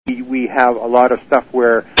we have a lot of stuff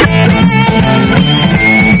where...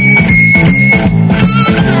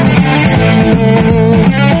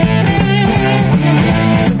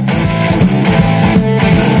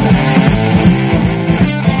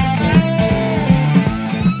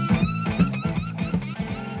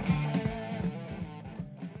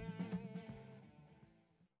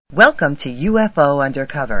 Welcome to UFO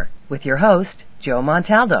Undercover with your host, Joe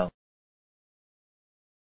Montaldo.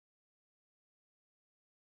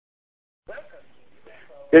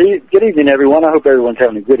 Good evening, everyone. I hope everyone's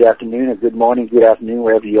having a good afternoon, a good morning, good afternoon,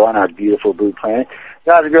 wherever you are on our beautiful blue planet.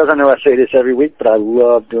 Guys and girls, I know I say this every week, but I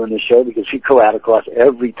love doing this show because we go out across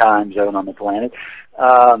every time zone on the planet.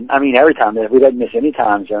 Every time. We don't miss any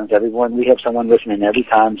time zones. We have someone listening in every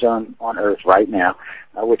time zone on Earth right now,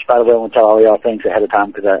 which, by the way, I want to tell all y'all thanks ahead of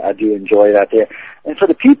time because I do enjoy it out there. And for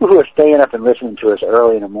the people who are staying up and listening to us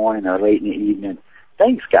early in the morning or late in the evening,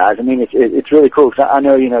 thanks, guys. I mean, it's really cool because I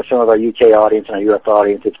know, some of our UK audience and our US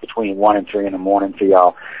audience, it's between 1 and 3 in the morning for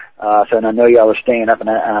y'all. And I know y'all are staying up, and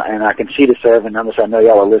I can see the servant numbers, so I know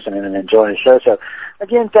y'all are listening and enjoying the show. So,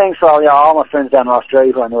 again, thanks for all my friends down in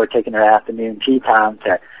Australia who I know are taking their afternoon tea time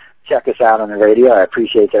to check us out on the radio. I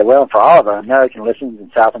appreciate that. Well, and for all of our American listeners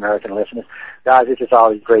and South American listeners, guys, it's just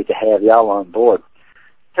always great to have y'all on board.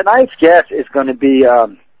 Tonight's guest is going to be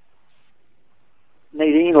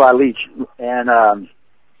Nadine Lalich, and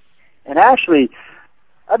actually,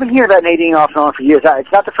 I've been hearing about Nadine off and on for years.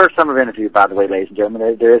 It's not the first time I've interviewed, by the way, ladies and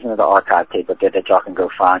gentlemen. There is another archive tape up there that y'all can go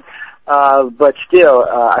find. But still,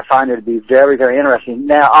 I find her to be very, very interesting.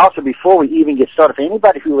 Now, also, before we even get started, for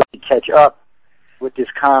anybody who would like to catch up with this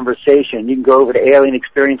conversation, you can go over to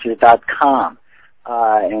alienexperiences.com.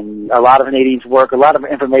 And a lot of Nadine's work, a lot of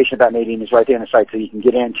information about Nadine is right there on the site, so you can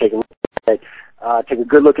get in, take a look at it. Take a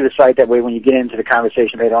good look at the site. That way, when you get into the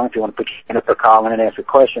conversation later on, if you want to put your hand up or call in and ask a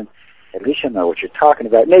question, at least you'll know what you're talking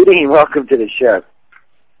about. Nadine, welcome to the show.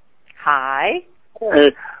 Hi.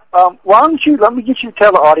 Why don't you, let me get you to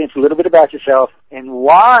tell the audience a little bit about yourself and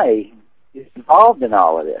why you're involved in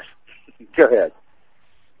all of this. Go ahead.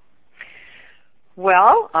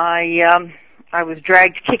 Well, I was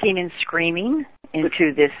dragged kicking and screaming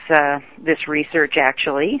into this research,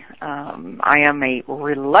 actually. I am a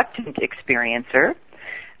reluctant experiencer,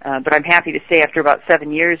 but I'm happy to say after about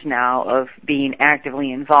 7 years now of being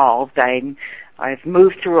actively involved, I've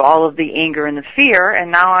moved through all of the anger and the fear,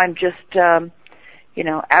 and now I'm just,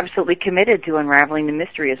 absolutely committed to unraveling the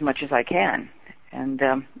mystery as much as I can. And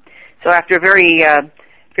so after a very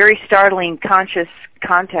startling conscious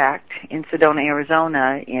contact in Sedona,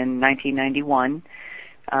 Arizona in 1991,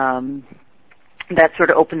 that sort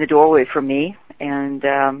of opened the doorway for me, and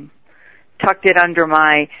tucked it under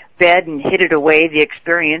my bed and hid it away, the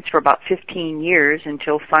experience, for about 15 years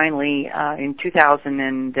until finally in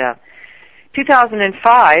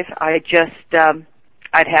 2005,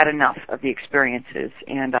 I'd had enough of the experiences,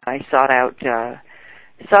 and I sought out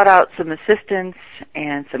some assistance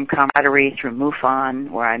and some camaraderie through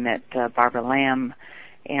MUFON, where I met Barbara Lamb,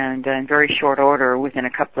 and in very short order, within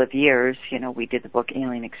a couple of years, we did the book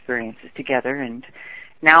Alien Experiences together, and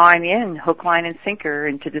now I'm in hook, line, and sinker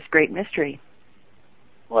into this great mystery.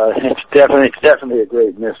 Well, it's definitely a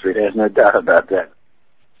great mystery. There's no doubt about that.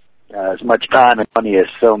 As much time and money as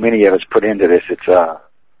so many of us put into this, it's kind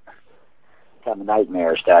of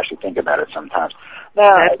nightmarish to actually think about it sometimes.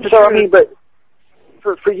 Now, but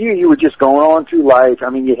for you were just going on through life.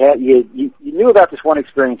 I mean, you knew about this one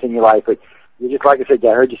experience in your life, but you just, like I said,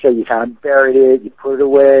 I heard you say you kind of buried it, you put it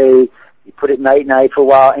away, you put it night for a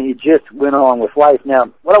while, and you just went on with life.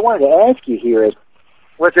 Now, what I wanted to ask you here is,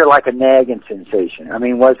 was there like a nagging sensation? I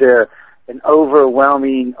mean, was there an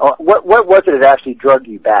overwhelming, what was it that actually drug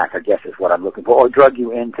you back, I guess is what I'm looking for, or drug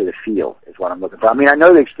you into the field is what I'm looking for. I mean, I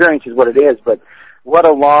know the experience is what it is, but what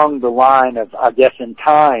along the line of, I guess, in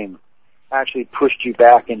time actually pushed you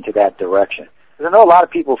back into that direction? Because I know a lot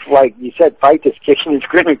of people, like you said, fight this kicking and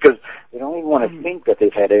screaming because they don't even want to think that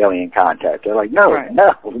they've had alien contact. They're like, no.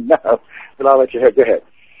 But I'll let you go ahead.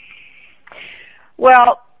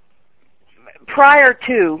 Well, prior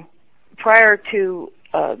to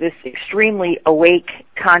this extremely awake,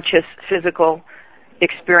 conscious, physical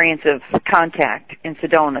experience of contact in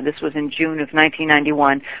Sedona, this was in June of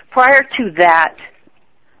 1991, prior to that,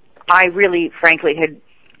 I really, frankly, had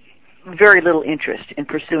very little interest in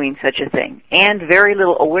pursuing such a thing, and very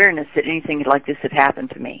little awareness that anything like this had happened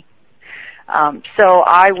to me. So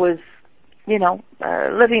I was,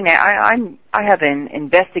 living there. I have an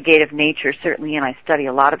investigative nature, certainly, and I study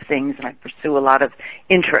a lot of things, and I pursue a lot of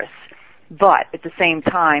interests. But at the same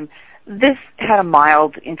time, This had a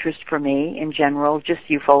mild interest for me in general, just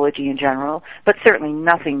ufology in general, but certainly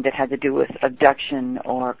nothing that had to do with abduction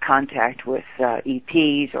or contact with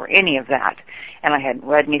ETs or any of that. And I hadn't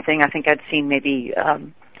read anything. I think I'd seen maybe,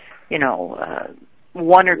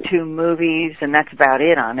 one or two movies, and that's about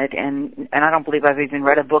it on it. And I don't believe I've even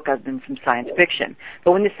read a book other than some science fiction.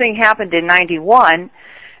 But when this thing happened in '91,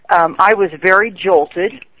 I was very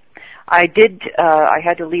jolted. I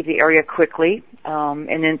had to leave the area quickly,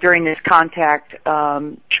 and then during this contact,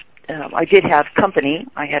 I did have company.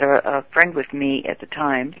 I had a friend with me at the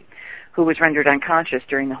time who was rendered unconscious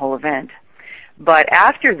during the whole event. But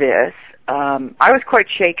after this, I was quite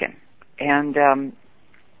shaken, and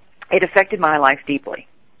it affected my life deeply.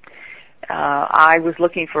 I was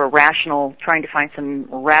looking for trying to find some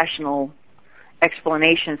rational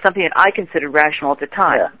explanation, something that I considered rational at the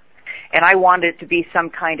time. Yeah. And I wanted it to be some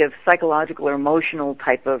kind of psychological or emotional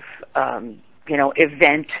type of,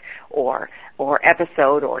 event or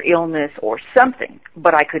episode or illness or something,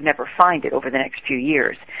 but I could never find it over the next few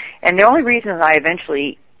years. And the only reason I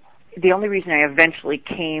eventually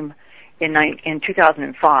came in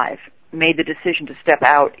 2005, made the decision to step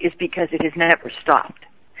out, is because it has never stopped.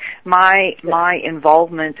 My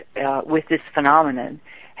involvement with this phenomenon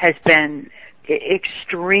has been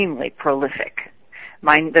extremely prolific.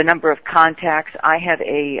 The number of contacts, I have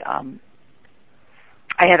a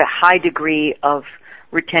high degree of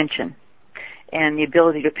retention and the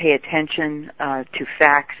ability to pay attention to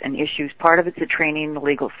facts and issues. Part of it's the training in the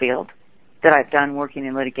legal field that I've done working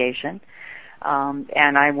in litigation.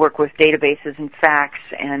 And I work with databases and facts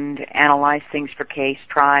and analyze things for case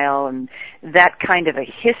trial, and that kind of a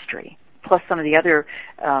history, plus some of the other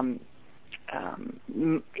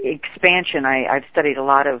expansion. I've studied a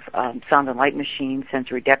lot of sound and light machines,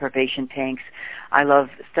 sensory deprivation tanks. I love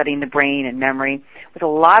studying the brain and memory. With a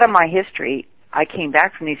lot of my history, I came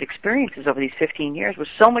back from these experiences over these 15 years with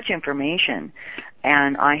so much information,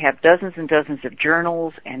 and I have dozens and dozens of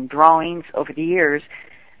journals and drawings over the years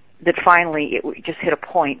that finally it just hit a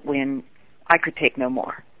point when I could take no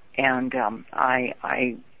more. And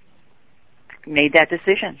I made that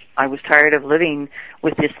decision. I was tired of living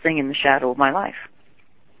with this thing in the shadow of my life.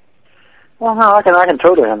 Well, no, I can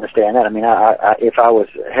totally understand that. I mean, if I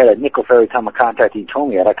had a nickel for every time a contactee told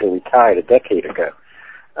me that, I could have retired a decade ago.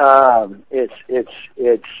 It's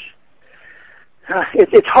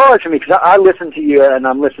hard for me because I listen to you and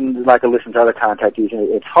I'm listening like I listen to other contactees, and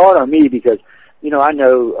it's hard on me because I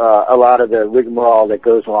know a lot of the rigmarole that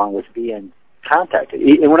goes along with being contacted,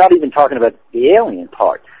 and we're not even talking about the alien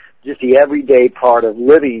part. Just the everyday part of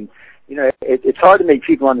living. It's hard to make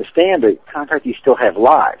people understand that contactees still have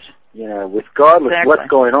lives. Regardless of what's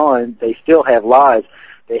going on, they still have lives.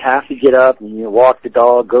 They have to get up and walk the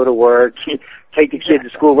dog, go to work, take the kids to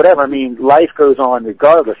school, whatever. I mean, life goes on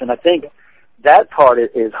regardless. And I think that part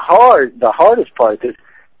is hard. The hardest part is,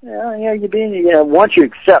 once you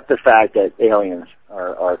accept the fact that aliens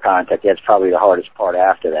are contactees, that's probably the hardest part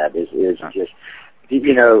after that is just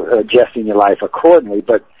adjusting your life accordingly.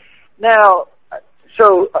 But now,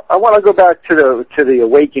 so I want to go back to the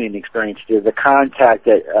awakening experience, to the contact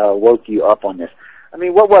that woke you up on this. I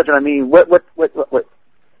mean, what was it? I mean, what?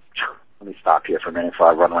 Let me stop here for a minute before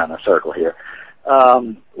I run around in a circle here.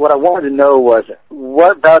 What I wanted to know was,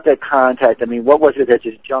 what about that contact? I mean, what was it that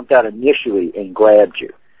just jumped out initially and grabbed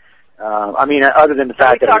you? I mean, other than the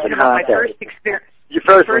fact that it was a contact. My first experience. Your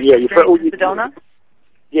first one, yeah. In Sedona?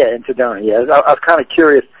 Yeah, in Sedona, yeah. I was kind of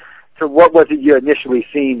curious. So what was it you initially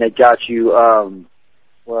seen that got you,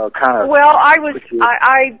 Well,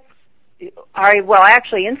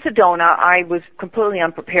 actually, in Sedona, I was completely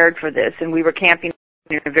unprepared for this, and we were camping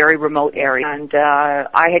in a very remote area. And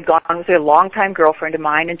I had gone with a longtime girlfriend of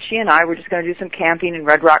mine, and she and I were just going to do some camping and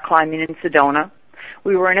red rock climbing in Sedona.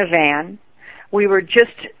 We were in a van. We were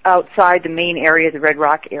just outside the main area, the Red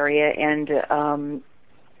Rock area, and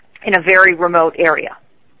in a very remote area.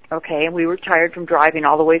 Okay, and we were tired from driving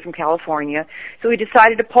all the way from California, so we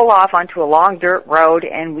decided to pull off onto a long dirt road,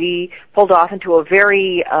 and we pulled off into a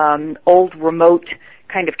very old, remote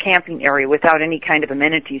kind of camping area without any kind of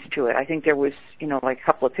amenities to it. I think there was, like a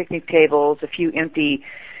couple of picnic tables, a few empty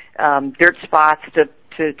dirt spots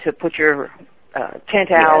to put your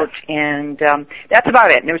tent out, and that's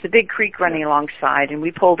about it. And there was a big creek running alongside, and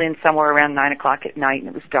we pulled in somewhere around 9 o'clock at night, and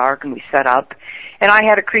it was dark, and we set up. And I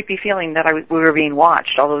had a creepy feeling that we were being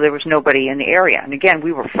watched, although there was nobody in the area. And again,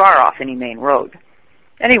 we were far off any main road.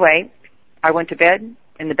 Anyway, I went to bed.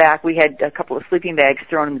 In the back, we had a couple of sleeping bags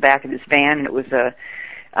thrown in the back of this van, and it was a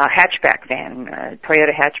hatchback van, a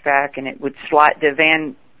Toyota hatchback, and it would slide. The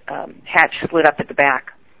van hatch split up at the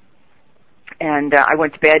back. and I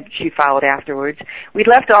went to bed. She followed afterwards. We'd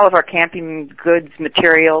left all of our camping goods,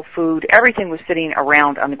 material, food, everything was sitting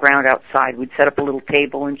around on the ground outside. We'd set up a little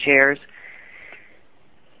table and chairs.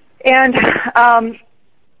 And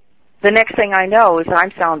the next thing I know is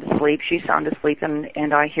I'm sound asleep, she's sound asleep,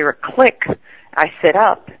 and I hear a click. I sit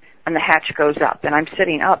up, and the hatch goes up, and I'm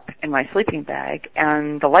sitting up in my sleeping bag,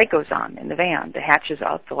 and the light goes on in the van. The hatch is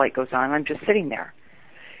up, the light goes on, and I'm just sitting there.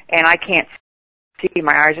 And I can't see,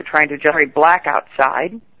 my eyes are trying to adjust, very black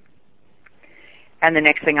outside. And the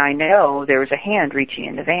next thing I know, there was a hand reaching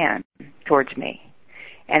in the van towards me.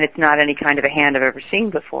 And it's not any kind of a hand I've ever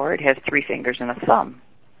seen before. It has 3 fingers and a thumb.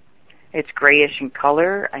 It's grayish in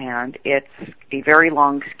color, and it's a very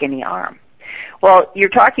long, skinny arm. Well, you're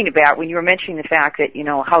talking about, when you were mentioning the fact that,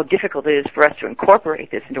 how difficult it is for us to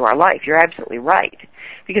incorporate this into our life, you're absolutely right.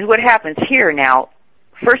 Because what happens here now,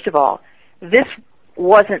 first of all, this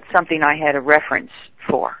wasn't something I had a reference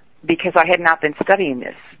for, because I had not been studying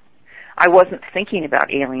this. I wasn't thinking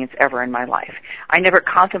about aliens ever in my life. I never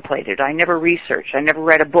contemplated, I never researched, I never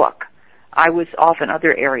read a book. I was off in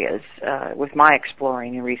other areas with my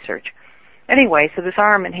exploring and research. Anyway, so this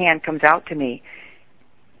arm and hand comes out to me.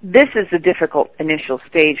 This is a difficult initial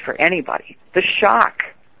stage for anybody. The shock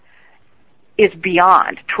is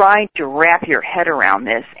beyond trying to wrap your head around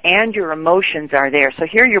this, and your emotions are there. So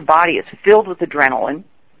here your body is filled with adrenaline.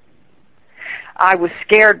 I was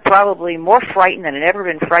scared, probably more frightened than I'd ever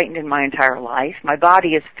been frightened in my entire life. My body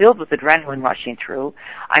is filled with adrenaline rushing through.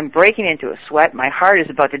 I'm breaking into a sweat. My heart is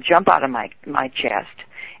about to jump out of my chest.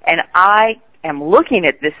 And I am looking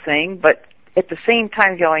at this thing, but at the same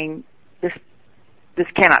time going, this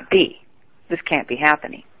cannot be. This can't be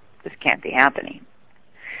happening. This can't be happening.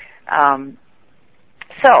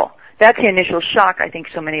 So that's the initial shock I think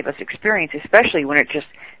so many of us experience, especially when it just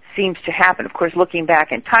seems to happen. Of course, looking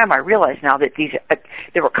back in time, I realize now that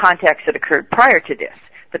there were contacts that occurred prior to this,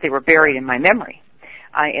 but they were buried in my memory.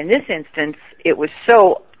 In this instance, it was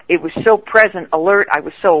so present, alert. I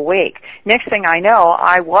was so awake. Next thing I know,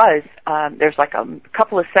 there's like a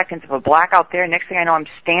couple of seconds of a blackout there. Next thing I know, I'm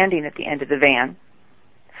standing at the end of the van,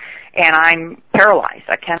 and I'm paralyzed.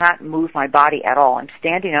 I cannot move my body at all. I'm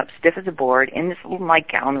standing up, stiff as a board, in this little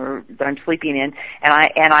nightgown that I'm sleeping in, and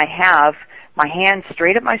I have my hands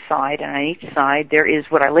straight at my side, and on each side there is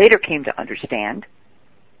what I later came to understand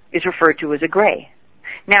is referred to as a gray.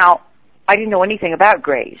 Now, I didn't know anything about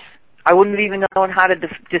grays. I wouldn't have even known how to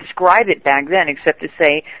describe it back then, except to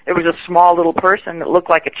say there was a small little person that looked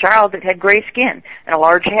like a child that had gray skin and a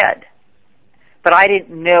large head. But I didn't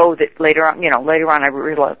know that later on I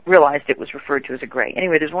realized it was referred to as a gray.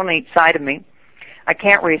 Anyway, there's one on each side of me. I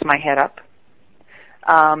can't raise my head up.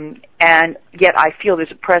 And yet I feel there's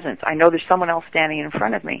a presence. I know there's someone else standing in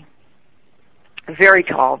front of me. Very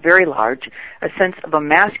tall, very large, a sense of a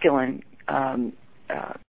masculine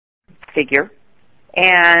figure.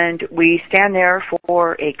 And we stand there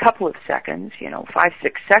for a couple of seconds, 5-6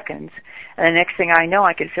 seconds, and the next thing I know,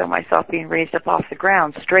 I can feel myself being raised up off the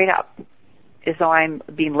ground, straight up, as though I'm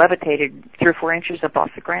being levitated 3 or 4 inches up off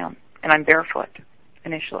the ground, and I'm barefoot,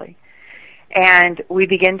 initially. And we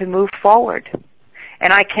begin to move forward.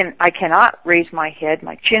 And I cannot raise my head.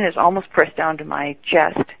 My chin is almost pressed down to my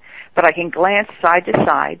chest, but I can glance side to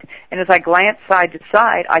side, and as I glance side to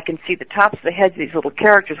side, I can see the tops of the heads of these little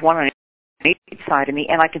characters, one on each side of me,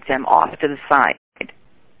 and I can see them off to the side.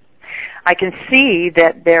 I can see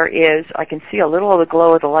that I can see a little of the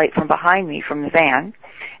glow of the light from behind me from the van,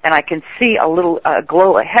 and I can see a little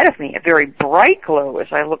glow ahead of me, a very bright glow as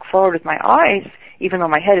I look forward with my eyes. Even though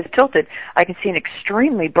my head is tilted, I can see an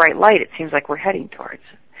extremely bright light it seems like we're heading towards.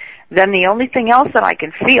 Then the only thing else that I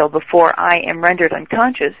can feel before I am rendered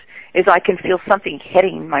unconscious is I can feel something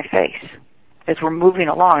hitting my face as we're moving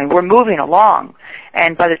along. And we're moving along,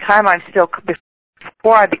 and by the time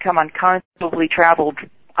before I become unconscious, probably traveled,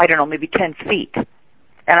 I don't know, maybe 10 feet.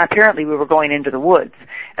 And apparently we were going into the woods,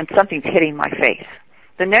 and something's hitting my face.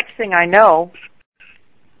 The next thing I know,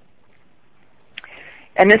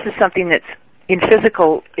 and this is something that's in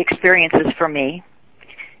physical experiences for me,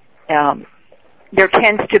 there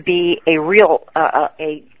tends to be a real,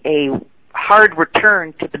 a hard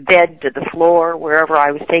return to the bed, to the floor, wherever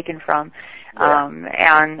I was taken from.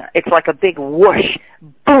 And it's like a big whoosh,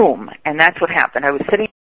 boom, and that's what happened. I was sitting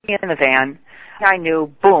in the van. I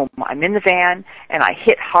knew, boom, I'm in the van, and I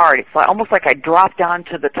hit hard. It's almost like I dropped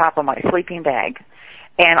onto the top of my sleeping bag,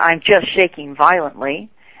 and I'm just shaking violently.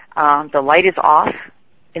 The light is off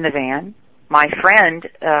in the van. My friend,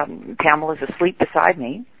 Pamela, is asleep beside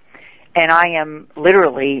me, and I am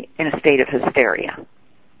literally in a state of hysteria.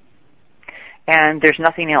 And there's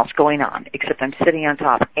nothing else going on except I'm sitting on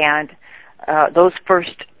top. And those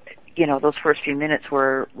first, those first few minutes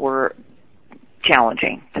were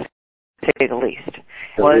challenging, to say the least.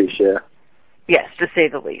 Yes, to say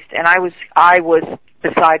the least. And I was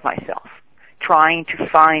beside myself, trying to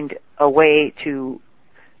find a way to,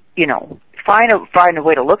 find a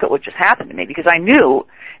way to look at what just happened to me, because I knew,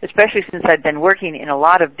 especially since I'd been working in a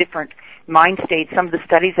lot of different mind states, some of the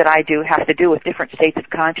studies that I do have to do with different states of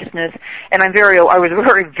consciousness, and I was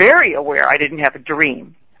very, very aware I didn't have a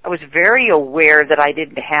dream. I was very aware that I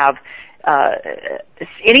didn't have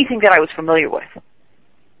anything that I was familiar with,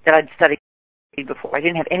 that I'd studied before. I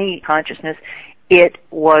didn't have any consciousness. It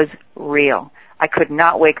was real. I could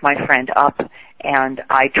not wake my friend up, and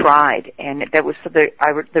I tried. And that was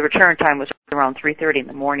the return time was around 3:30 in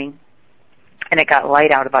the morning, and it got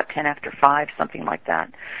light out about 10 after 5, something like that.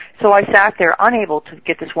 So I sat there unable to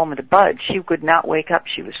get this woman to budge. She would not wake up.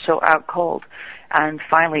 She was so out cold. And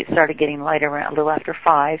finally it started getting light around a little after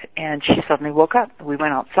 5, and she suddenly woke up. We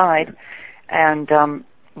went outside, and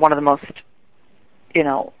one of the most,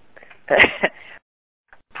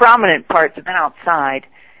 prominent parts of being outside,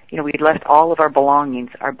 we'd left all of our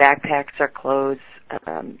belongings, our backpacks, our clothes.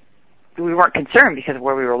 We weren't concerned because of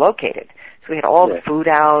where we were located. So we had all the food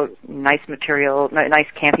out, nice material, nice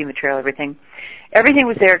camping material, everything. Everything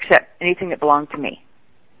was there except anything that belonged to me.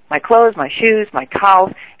 My clothes, my shoes, my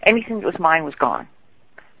towels, anything that was mine was gone,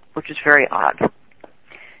 which was very odd.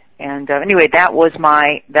 And anyway, that was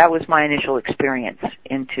my initial experience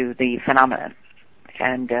into the phenomenon,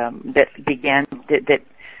 and that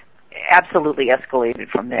absolutely escalated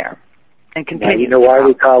from there, and continued. Now you know why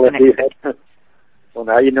we call it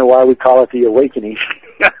now you know why we call it the awakening.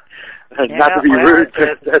 Not to be rude,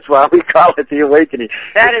 but that's why we call it the awakening.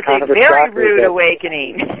 That is a very rude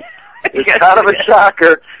awakening. It's kind of a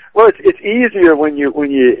shocker. Well, it's easier when you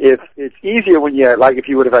like if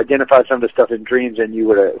you would have identified some of the stuff in dreams and you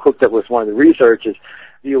would have hooked up with one of the researchers,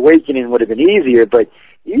 the awakening would have been easier. But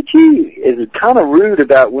ET is kind of rude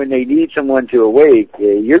about when they need someone to awake.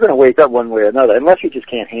 You're going to wake up one way or another, unless you just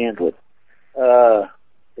can't handle it.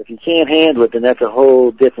 If you can't handle it, then that's a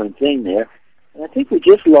whole different thing there. And I think we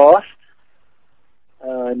just lost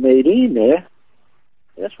Nadine there.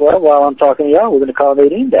 Yes, well, while I'm talking to y'all, we're going to call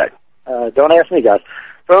Nadine back. Don't ask me, guys.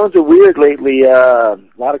 Phones are weird lately. A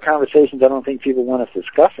lot of conversations I don't think people want us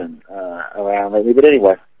discussing around lately. But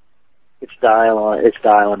anyway, it's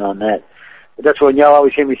dialing on that. But that's what y'all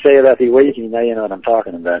always hear me say about the awakening. Now you know what I'm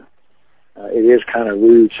talking about. It is kind of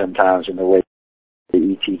rude sometimes in the way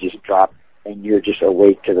the ET just dropped and you're just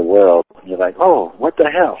awake to the world. And you're like, oh, what the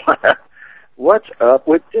hell? What's up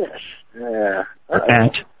with this? At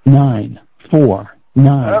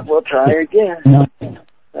 949. We'll try again. 9.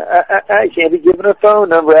 I can't be giving a phone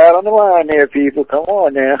number out on the line there, people. Come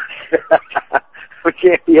on now. We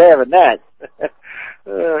can't be having that.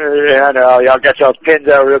 Yeah, I know. Y'all got y'all's pins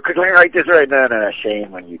out real quick. Let me write this right now. No,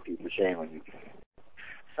 shame on you people. Shame on you people.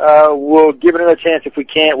 We'll give it another chance. If we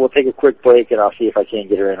can't, we'll take a quick break, and I'll see if I can't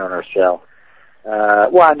get her in on her cell.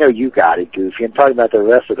 Well, I know you got it, Goofy. I'm talking about the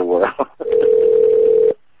rest of the world.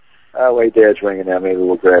 Oh, wait there. It's ringing now. Maybe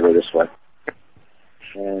we'll grab her this way.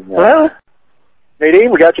 And, hello?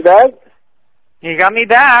 Nadine, we got you back? You got me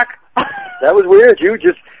back. That was weird. You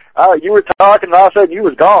just, you were talking and all of a sudden you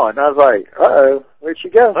was gone. I was like, uh-oh, where'd she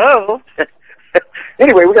go? Oh.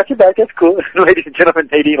 Anyway, we got you back. That's cool. Ladies and gentlemen,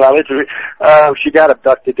 Nadine Lalich, she got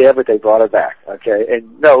abducted there, but they brought her back. Okay?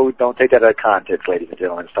 And no, don't take that out of context, ladies and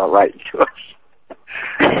gentlemen. Start writing to us.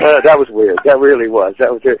 That was weird. That really was.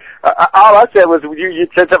 That was weird. All I said was you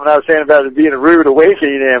said something I was saying about it being a rude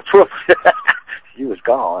awakening, and poof, she was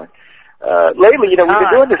gone. Lately, we've been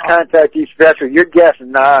doing this Contactee special. You're guest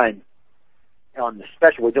 9 on the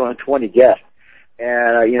special. We're doing 20 guests.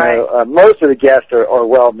 And, most of the guests are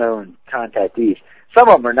well-known contactees. Some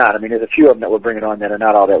of them are not. I mean, there's a few of them that we're bringing on that are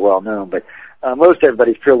not all that well-known. But most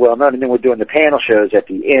everybody's pretty well-known. And then we're doing the panel shows at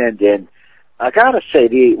the end. And I got to say,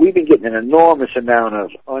 we've been getting an enormous amount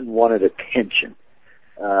of unwanted attention.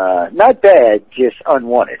 Not bad, just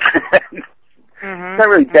unwanted. Not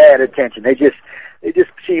really bad attention. They just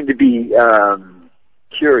seem to be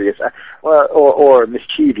curious, or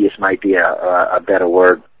mischievous might be a better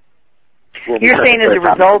word. You're saying as a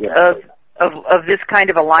result of this kind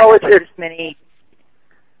of alignment with this many?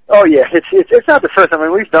 Oh yeah, it's not the first time. I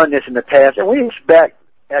mean, we've done this in the past, and we expect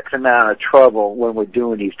X amount of trouble when we're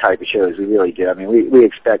doing these type of shows. We really do. I mean, we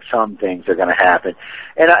expect some things are going to happen,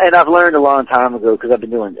 and I've learned a long time ago because I've been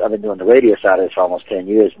doing the radio side of this for almost 10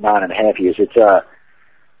 years, 9.5 years.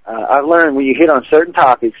 I've learned when you hit on certain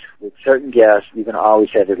topics with certain guests, you're going to always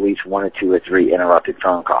have at least 1 or 2 or 3 interrupted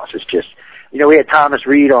phone calls. It's just, we had Thomas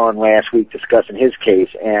Reed on last week discussing his case,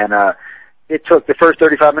 and it took the first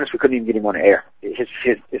 35 minutes, we couldn't even get him on the air.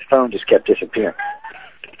 His phone just kept disappearing.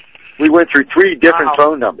 We went through 3 different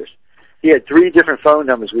phone numbers. He had 3 different phone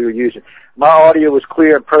numbers we were using. My audio was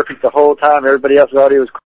clear and perfect the whole time. Everybody else's audio was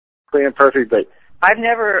clear and perfect, but I've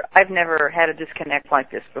never had a disconnect like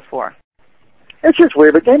this before. it's just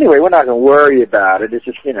weird. But anyway, we're not going to worry about it. It's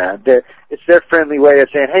just, it's their friendly way of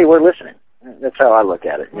saying, hey, we're listening. That's how I look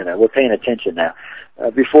at it. We're paying attention now.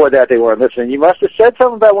 Before that, they weren't listening. You must have said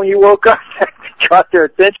something about when you woke up that got their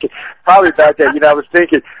attention. Probably about that. I was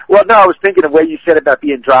thinking of what you said about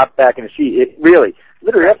being dropped back in the sea. It really,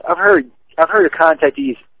 literally, I've heard of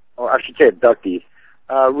contactees, or I should say abductees,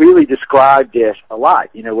 really describe this a lot.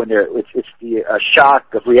 When it's the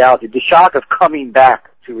shock of reality, the shock of coming back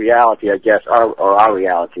to reality, I guess, or our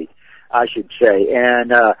reality, I should say.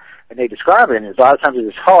 And they describe it, and a lot of times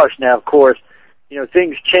it's harsh. Now, of course,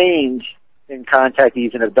 things change in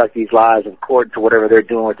contactees and abductees' lives according to whatever they're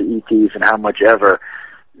doing with the ETs and how much ever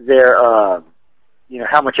they're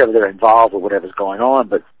involved with whatever's going on.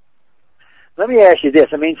 But let me ask you this.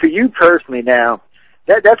 I mean, for you personally now,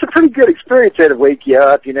 that's a pretty good experience there to wake you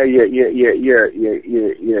up. You're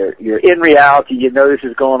in reality. This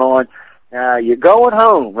is going on. You're going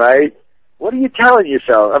home, right? What are you telling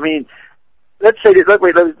yourself? I mean, let's say this. Let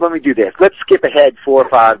me do this. Let's skip ahead 4 or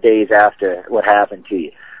 5 days after what happened to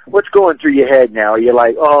you. What's going through your head now? Are you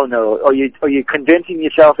like, oh no? Are you convincing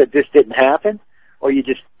yourself that this didn't happen? Or are you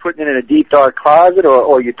just putting it in a deep dark closet?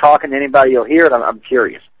 Or are you talking to anybody you'll hear it? I'm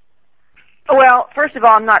curious. Well, first of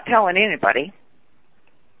all, I'm not telling anybody.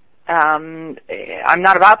 I'm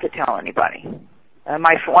not about to tell anybody.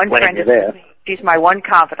 My one friend is with me. She's my one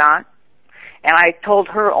confidant, and I told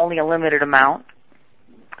her only a limited amount.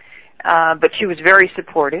 But she was very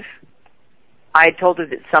supportive. I had told her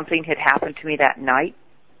that something had happened to me that night.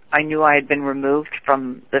 I knew I had been removed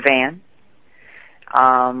from the van.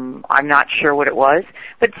 I'm not sure what it was.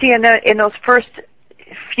 But see, in those first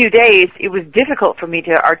few days, it was difficult for me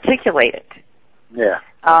to articulate it. Yeah.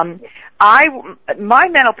 My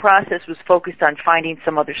mental process was focused on finding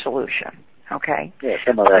some other solution. Okay. Yeah.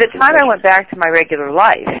 By the time I went back to my regular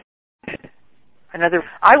life,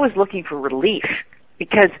 I was looking for relief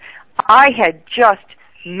because I had just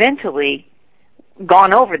mentally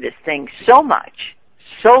gone over this thing so much,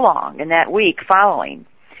 so long in that week following,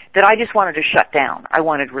 that I just wanted to shut down. I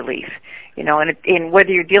wanted relief. And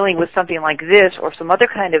whether you're dealing with something like this or some other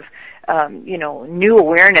kind of, new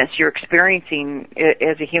awareness you're experiencing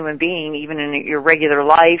as a human being, even in your regular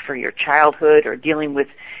life or your childhood or dealing with,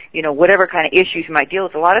 whatever kind of issues you might deal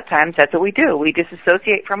with, a lot of times that's what we do. We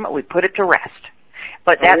disassociate from it. We put it to rest.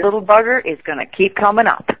 But that little bugger is going to keep coming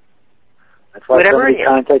up. That's why so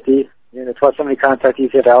many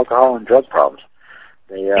contactees have alcohol and drug problems.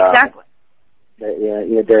 Exactly.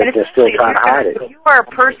 They're still trying to hide it. If you are a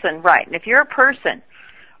person, right, and if you're a person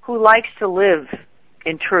who likes to live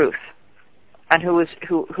in truth and who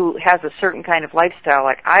has a certain kind of lifestyle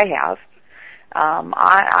like I have,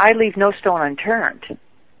 I leave no stone unturned.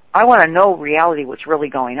 I want to know reality, what's really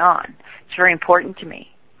going on. It's very important to me.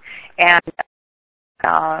 And,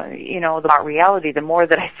 about reality, the more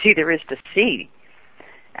that I see there is to see.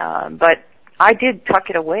 But I did tuck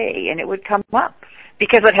it away, and it would come up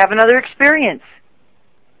because I'd have another experience.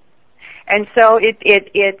 And so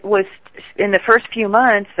it was in the first few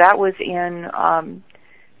months. That was in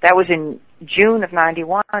June of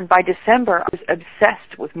 '91. By December, I was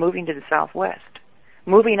obsessed with moving to the Southwest,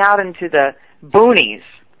 moving out into the boonies.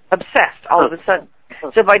 Obsessed all of a sudden.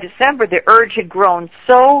 So by December, the urge had grown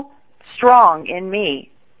so strong in me,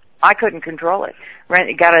 I couldn't control it.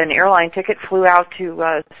 Got an airline ticket, flew out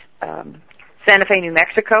to Santa Fe, New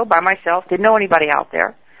Mexico by myself. Didn't know anybody out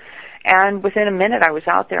there. And within a minute, I was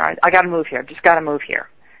out there. I got to move here. Just got to move here.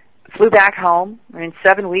 Flew back home, and in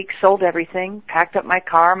 7 weeks, sold everything, packed up my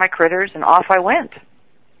car, my critters, and off I went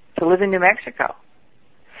to live in New Mexico.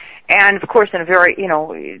 And, of course, in a very,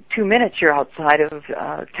 2 minutes you're outside of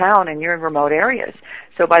town and you're in remote areas.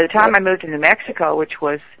 So by the time I moved to New Mexico, which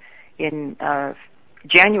was in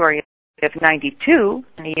January of '92,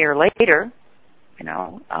 and a year later,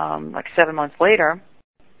 like 7 months later,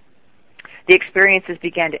 the experiences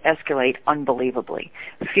began to escalate unbelievably.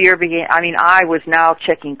 Fear began. I was now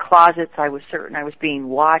checking closets. I was certain I was being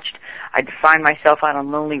watched. I'd find myself out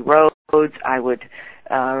on lonely roads. I would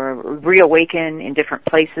reawaken in different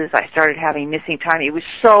places. I started having missing time. It was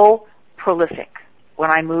so prolific when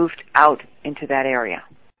I moved out into that area.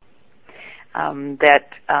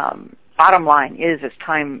 Bottom line is, as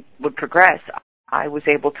time would progress, I was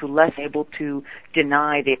less able to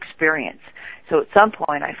deny the experience. So at some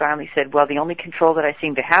point I finally said, well, the only control that I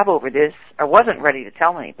seem to have over this, I wasn't ready to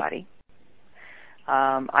tell anybody,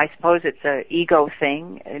 I suppose it's a ego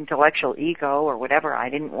thing, intellectual ego or whatever. I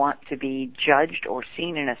didn't want to be judged or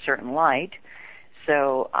seen in a certain light.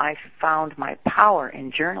 So I found my power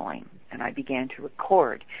in journaling, and I began to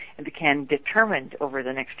record and became determined over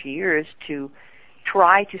the next few years to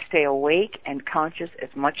try to stay awake and conscious as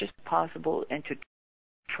much as possible and to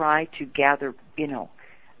try to gather,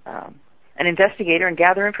 an investigator and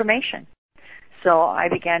gather information. So I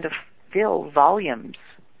began to fill volumes.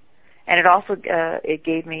 And it also it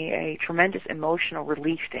gave me a tremendous emotional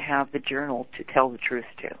relief to have the journal to tell the truth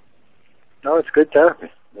to. No, it's good therapy.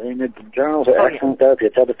 I mean, the journals are excellent therapy. I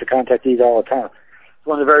tell this to contactees all the time. It's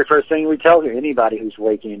one of the very first things we tell you, anybody who's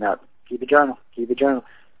waking up, keep a journal, keep a journal,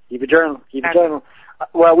 keep a journal, keep a journal.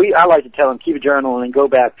 Well, I like to tell them, keep a journal and then go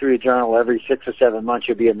back through your journal every 6 or 7 months.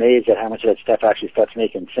 You'll be amazed at how much of that stuff actually starts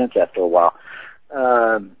making sense after a while.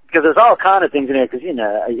 Because there's all kind of things in there, because,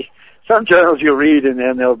 some journals you'll read and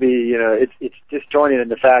then there'll be, it's disjointed in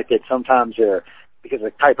the fact that sometimes because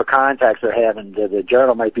of the type of contacts they're having, the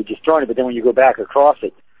journal might be disjointed, but then when you go back across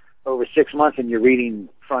it over 6 months and you're reading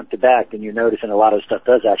front to back, then you're noticing a lot of stuff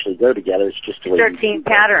does actually go together. It's just the way 13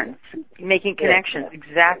 patterns, making connections,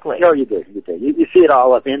 exactly. No, you do. You see it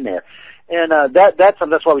all up in there. And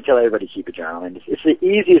that's why we tell everybody to keep a journal. And it's the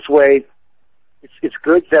easiest way. It's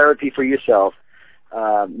good therapy for yourself.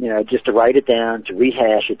 Just to write it down, to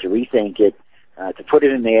rehash it, to rethink it, to put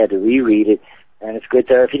it in there, to reread it, and it's good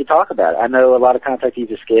therapy to talk about it. I know a lot of contactees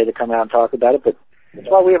are scared to come out and talk about it, but that's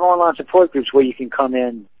why we have online support groups where you can come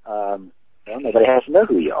in. Nobody has to know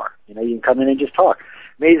who you are. You can come in and just talk.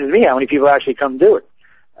 Amazes me how many people actually come do it.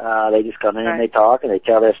 They just come in and they talk and they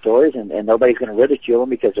tell their stories, and nobody's going to ridicule them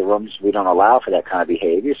because the rooms, we don't allow for that kind of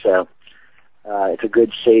behavior. So it's a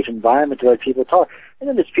good, safe environment to let people talk. And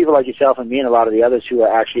then there's people like yourself and me and a lot of the others who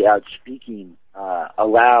are actually out speaking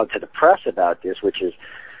aloud to the press about this, which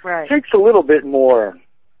takes a little bit more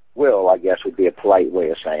will, I guess, would be a polite way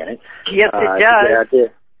of saying it. Yes, it does.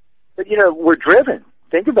 But, we're driven.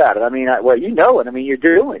 Think about it. I mean, you know it. I mean, you're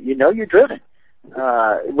doing it. You're driven.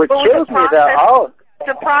 What kills me about it's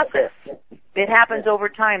a process. It happens over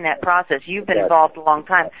time, that process. You've been involved a long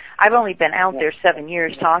time. I've only been out there 7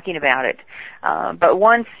 years talking about it. But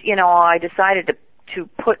once, I decided to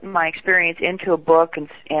put my experience into a book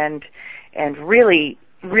and really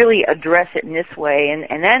address it in this way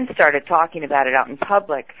and then started talking about it out in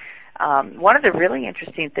public. One of the really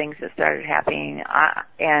interesting things that started happening,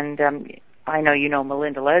 I know you know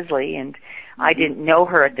Melinda Leslie, and I didn't know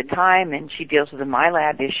her at the time, and she deals with the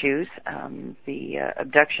MyLab issues, the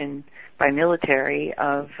abduction by military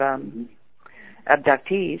of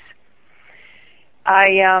abductees.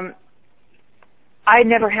 I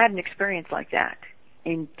never had an experience like that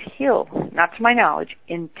until, not to my knowledge,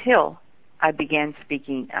 until I began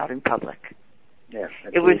speaking out in public. Yeah,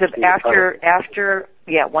 it was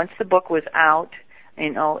once the book was out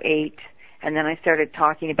in 2008, and then I started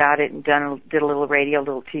talking about it and did a little radio, a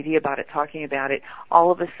little TV about it, talking about it.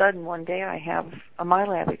 All of a sudden, one day, I have a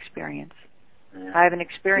MyLab experience. Yeah. I have an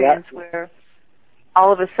experience where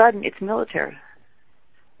all of a sudden it's military.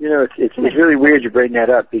 It's really weird you bring that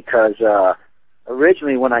up because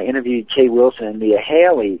originally when I interviewed Kay Wilson and Mia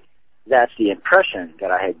Haley, that's the impression that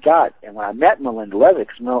I had got. And when I met Melinda Levick,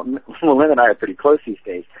 Melinda and I are pretty close these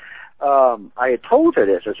days, I had told her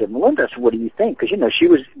this. I said, Melinda, what do you think? Because, she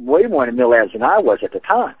was way more into MilLabs than I was at the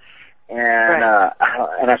time. And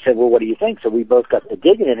and I said, well, what do you think? So we both got to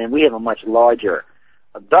digging it, and we have a much larger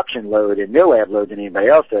abduction load and MilLab load than anybody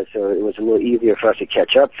else does, so it was a little easier for us to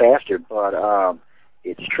catch up faster. But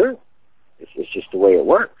it's true. It's just the way it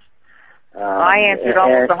works. I answered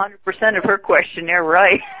almost 100% of her questionnaire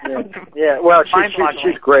right. Yeah. Well,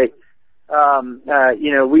 she's great. Her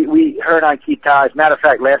and I keep ties. Matter of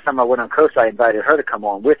fact, last time I went on Coast, I invited her to come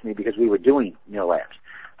on with me because we were doing MilLabs.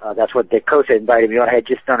 That's what the Coast had invited me on. I had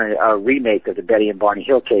just done a remake of the Betty and Barney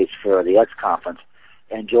Hill case for the X conference,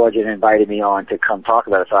 and George had invited me on to come talk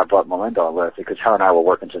about it, so I brought Melinda on with it because her and I were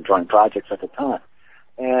working some joint projects at the time.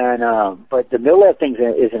 And but the MilLab thing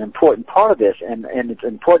is an important part of this, and it's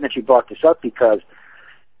important that you brought this up because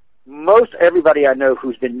most everybody I know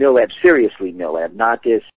who's been MilLab, seriously MilLab, not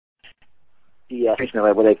this BS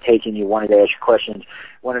MilLab where they've taken you, wanted to ask you questions,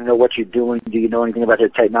 want to know what you're doing, do you know anything about their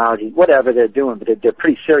technology, whatever they're doing, but they're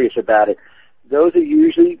pretty serious about it. Those are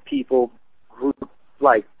usually people who,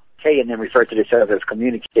 like Kay and them refer to themselves as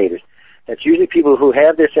communicators. That's usually people who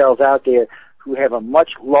have themselves out there who have a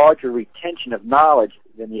much larger retention of knowledge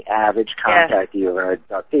than the average contactee or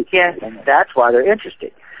abductee. Yes. And that's why they're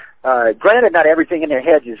interested. Granted, not everything in their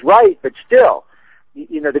heads is right, but still,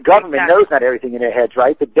 the government knows not everything in their heads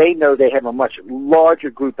right, but they know they have a much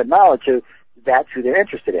larger group of knowledge, so that's who they're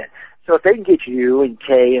interested in. So if they can get you and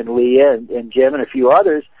Kay and Leah and Jim and a few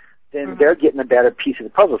others, then they're getting a better piece of the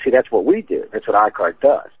puzzle. See, that's what we do. That's what iCard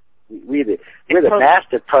does. We're the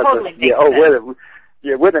master puzzle.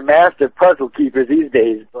 We're the master puzzle keepers these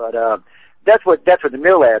days. But that's what the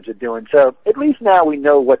mill labs are doing. So at least now we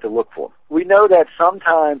know what to look for. We know that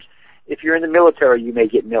sometimes if you're in the military, you may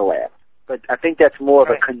get mill labs. But I think that's more of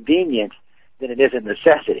a convenience than it is a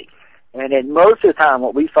necessity. And then most of the time,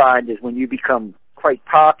 what we find is when you become quite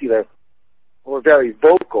popular or very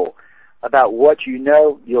vocal about what you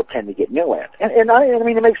know, you'll tend to get mill labs. And I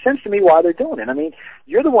mean, it makes sense to me why they're doing it. I mean,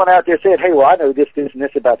 you're the one out there saying, hey, well, I know this, and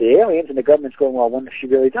this about the aliens, and the government's going, well, I wonder if she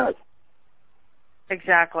really does.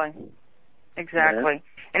 Exactly. Yeah.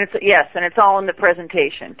 And it's all in the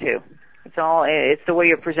presentation, too. It's the way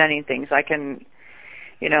you're presenting things. I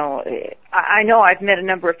know I've met a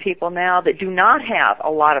number of people now that do not have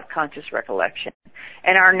a lot of conscious recollection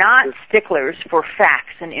and are not sticklers for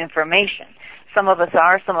facts and information. Some of us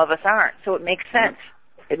are, some of us aren't. So it makes sense.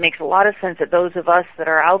 It makes a lot of sense that those of us that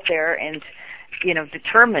are out there and,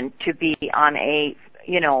 determined to be on I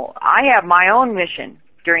have my own mission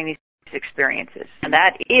during these experiences, and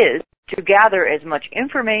that is to gather as much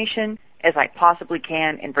information as I possibly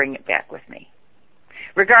can and bring it back with me,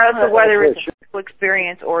 regardless of whether it's a physical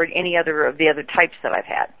experience or any other of the other types that I've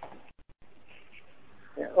had.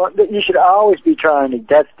 Well, you should always be trying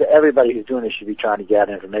to, everybody who's doing this should be trying to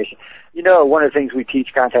gather information. One of the things we teach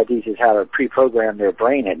contactees is how to pre-program their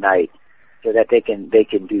brain at night so that they can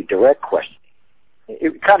do direct questions.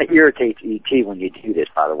 It kind of irritates ET when you do this,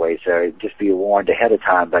 by the way, so just be warned ahead of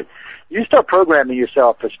time. But you start programming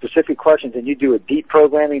yourself for specific questions and you do a deep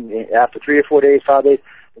programming after 3 or 4 days, 5 days.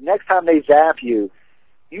 The next time they zap you,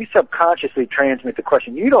 you subconsciously transmit the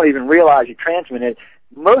question. You don't even realize you transmit it.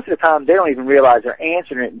 Most of the time, they don't even realize they're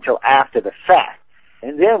answering it until after the fact.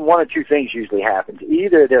 And then one of two things usually happens.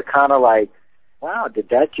 Either they're kind of like, wow, did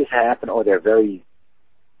that just happen? Or they're very,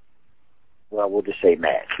 well, we'll just say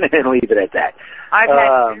mad and leave it at that.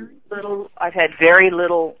 I've had very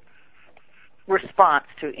little response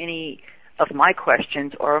to any of my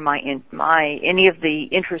questions or any of the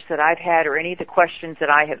interests that I've had or any of the questions that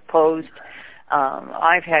I have posed.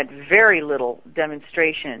 I've had very little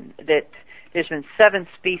demonstration that there's been 7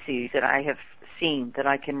 species that I have seen that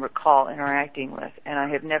I can recall interacting with, and I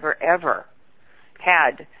have never, ever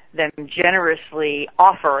had them generously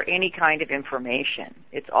offer any kind of information.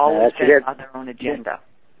 It's always been on their own agenda.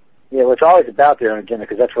 Yeah, well, it's always about their own agenda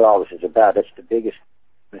because that's what all this is about. That's the biggest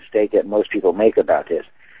mistake that most people make about this.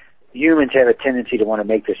 Humans have a tendency to want to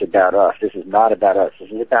make this about us. This is not about us. This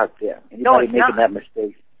is about them. Anybody making that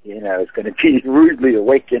mistake, is going to be rudely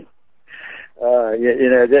awakened.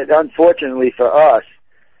 Unfortunately for us,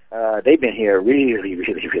 they've been here a really,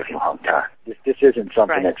 really, really long time. This isn't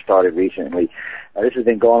something that started recently. This has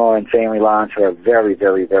been going on in family lines for a very,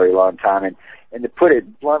 very, very long time. And to put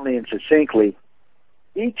it bluntly and succinctly,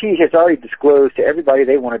 ET has already disclosed to everybody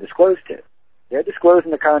they want to disclose to. They're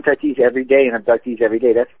disclosing the contactees every day and abductees every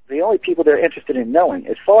day. That's the only people they're interested in knowing.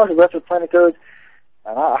 As far as the rest of the planet goes,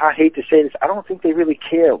 and I hate to say this, I don't think they really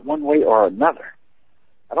care one way or another.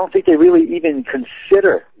 I don't think they really even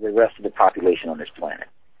consider the rest of the population on this planet.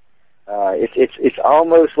 It's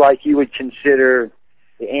almost like you would consider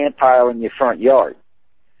the ant pile in your front yard.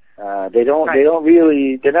 They not.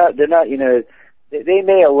 They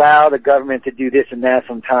may allow the government to do this and that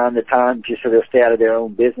from time to time just so they'll stay out of their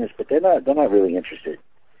own business, but they're not really interested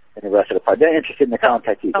in the rest of the part. They're interested in the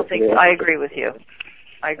contactees. I agree with you.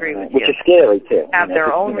 Which is scary too. Have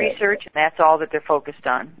their own research, and that's all that they're focused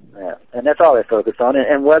on. Yeah, and that's all they're focused on.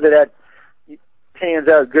 And whether that pans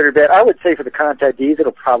out good or bad, I would say for the contactees,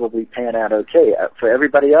 it'll probably pan out okay. For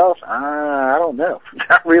everybody else, I don't know.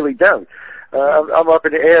 I really don't. I'm up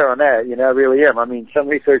in the air on that. I really am. I mean, some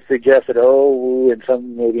research suggests that, and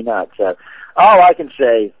some maybe not. So all I can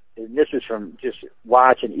say, and this is from just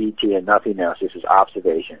watching ET and nothing else, this is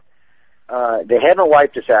observation. They haven't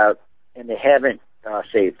wiped us out, and they haven't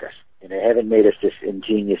saved us, and they haven't made us this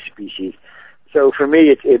ingenious species. So for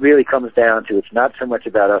me, it really comes down to it's not so much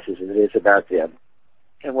about us as it is about them,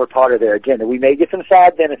 and we're part of their agenda. We may get some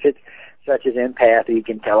side benefits, such as empathy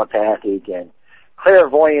and telepathy and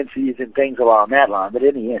clairvoyancies and things along that line, but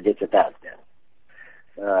in the end, it's about them.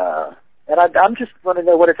 And I'm just want to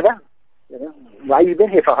know what it's about. Why you've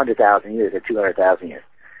been here for 100,000 years or 200,000 years?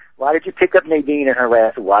 Why did you pick up Nadine in her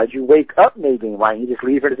last? Why did you wake up Nadine? Why didn't you just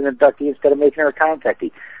leave her as an abductee instead of making her a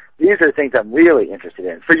contactee? These are the things I'm really interested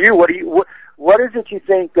in. For you, what is it you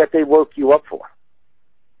think that they woke you up for?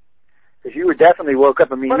 Because you were definitely woke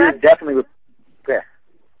up. I mean, you definitely were.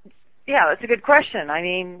 Yeah, that's a good question. I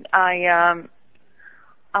mean, as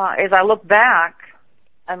I look back,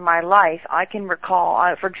 in my life, I can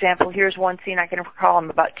recall, for example, here's one scene I can recall. I'm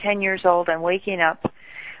about 10 years old. I'm waking up.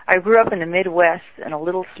 I grew up in the Midwest in a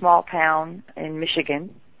little small town in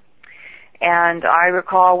Michigan. And I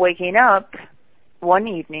recall waking up one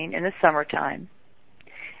evening in the summertime,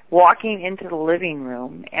 walking into the living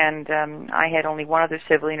room, and I had only one other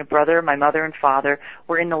sibling, a brother. My mother and father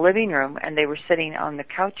were in the living room, and they were sitting on the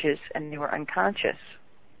couches, and they were unconscious.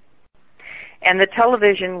 And the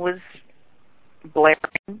television was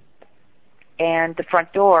blaring, and the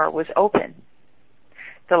front door was open.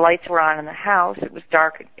 The lights were on in the house. It was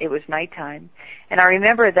dark. It was nighttime. And I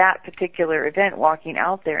remember that particular event, walking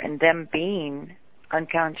out there and them being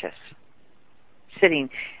unconscious, sitting.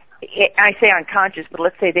 I say unconscious, but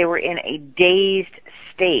let's say they were in a dazed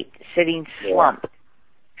state, sitting slumped.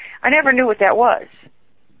 I never knew what that was.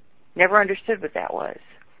 Never understood what that was.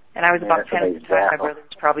 And I was about 10 at the time. My brother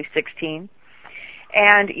was probably 16.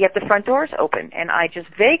 And yet the front door's open, and I just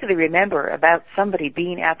vaguely remember about somebody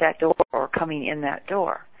being at that door or coming in that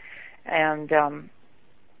door. And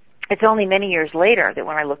it's only many years later that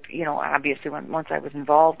when I looked, obviously once I was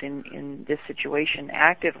involved in this situation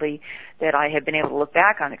actively, that I have been able to look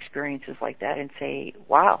back on experiences like that and say,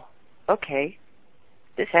 wow, okay,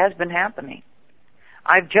 this has been happening.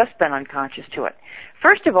 I've just been unconscious to it.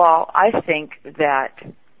 First of all, I think that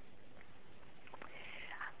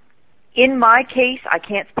in my case, I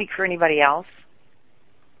can't speak for anybody else.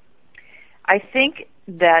 I think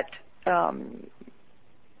that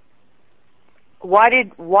why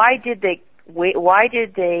did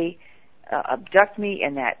they abduct me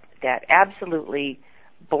in that absolutely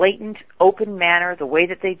blatant, open manner, the way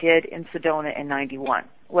that they did in Sedona in '91?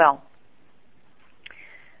 Well,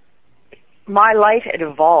 my life had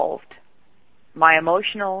evolved. My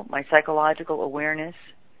emotional, my psychological awareness,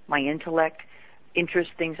 my intellect, interest,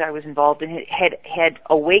 things I was involved in, had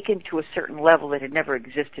awakened to a certain level that had never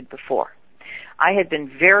existed before. I had been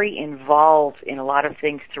very involved in a lot of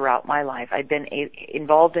things throughout my life. I'd been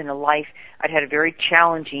involved in a life. I'd had a very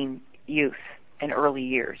challenging youth and early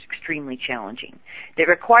years, extremely challenging. They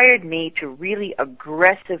required me to really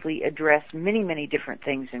aggressively address many, many different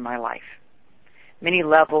things in my life, many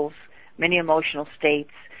levels, many emotional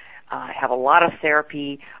states. I have a lot of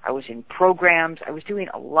therapy. I was in programs. I was doing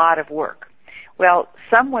a lot of work. Well,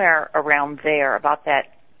 somewhere around there, about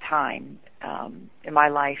that time in my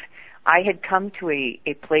life, I had come to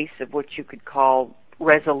a place of what you could call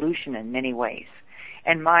resolution in many ways.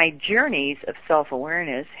 And my journeys of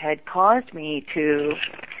self-awareness had caused me to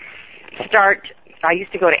start. I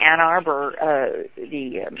used to go to Ann Arbor,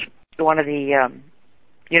 one of the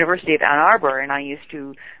University of Ann Arbor, and I used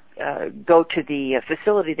to go to the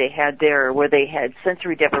facility they had there where they had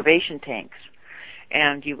sensory deprivation tanks.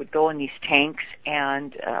 And you would go in these tanks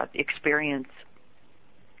and experience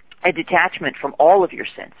a detachment from all of your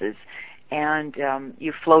senses, and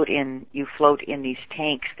you float in these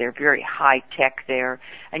tanks. They're very high tech there,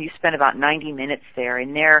 and you spend about 90 minutes there.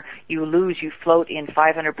 And there you float in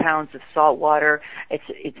 500 pounds of salt water.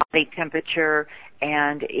 It's high temperature,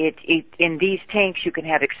 and in these tanks you can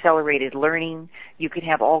have accelerated learning. You can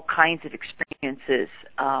have all kinds of experiences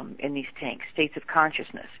in these tanks, states of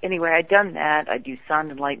consciousness. Anyway, I'd done that. I'd used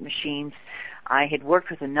sound and light machines. I had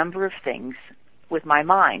worked with a number of things with my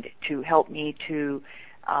mind to help me to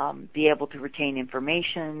be able to retain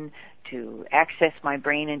information, to access my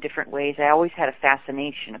brain in different ways. I always had a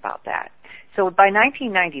fascination about that. So by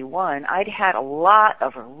 1991, I'd had a lot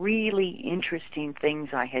of really interesting things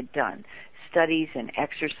I had done, studies and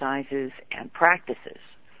exercises and practices.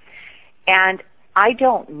 And I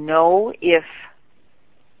don't know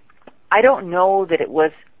that it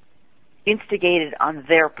was instigated on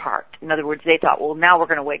their part. In other words, they thought, well, now we're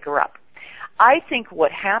going to wake her up. I think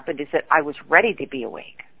what happened is that I was ready to be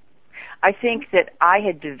awake. I think that I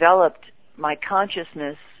had developed my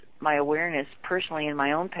consciousness, my awareness personally in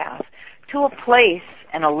my own path to a place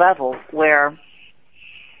and a level where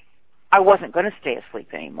I wasn't going to stay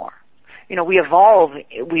asleep anymore. We evolve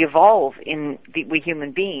we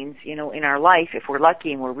human beings, in our life. If we're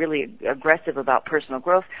lucky and we're really aggressive about personal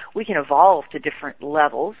growth, we can evolve to different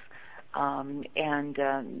levels. And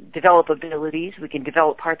develop abilities. We can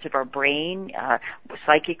develop parts of our brain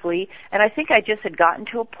psychically. And I think I just had gotten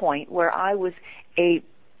to a point where I was a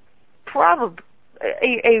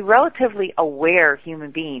relatively aware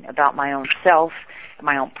human being about my own self,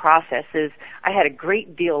 my own processes. I had a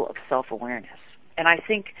great deal of self-awareness. And I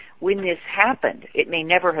think when this happened, it may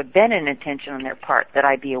never have been an intention on their part that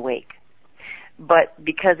I be awake. But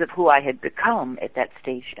because of who I had become at that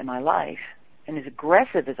stage in my life, and as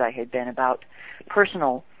aggressive as I had been about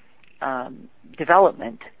personal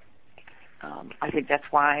development, I think that's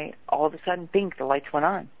why all of a sudden, bing, the lights went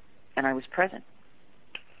on, and I was present.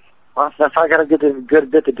 Well, that's got a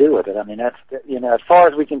good bit to do with it. I mean, that's, as far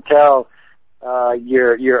as we can tell,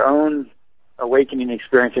 your own awakening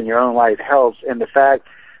experience in your own life helps. And the fact,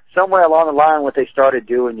 somewhere along the line, what they started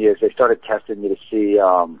doing is they started testing you to see,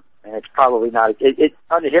 and it's probably not,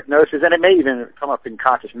 under hypnosis, and it may even come up in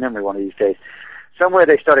conscious memory one of these days. Somewhere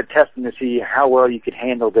they started testing to see how well you could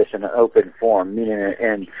handle this in an open form, meaning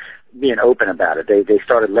and being open about it. They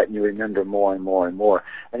started letting you remember more and more and more.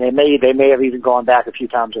 And they may have even gone back a few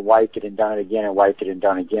times and wiped it and done it again and wiped it and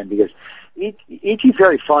done it again, because E.T.'s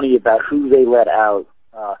very funny about who they let out.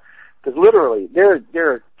 Because literally, there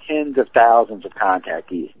are tens of thousands of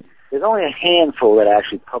contactees. There's only a handful that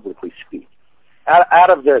actually publicly speak. Out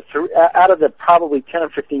of the probably 10 or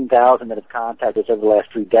 15,000 that have contacted us over the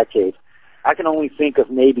last 3 decades, I can only think of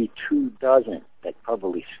maybe 24 that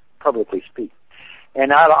publicly speak.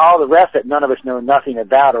 And out of all the rest that none of us know nothing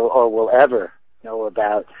about or will ever know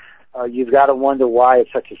about, you've got to wonder why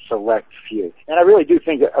it's such a select few. And I really do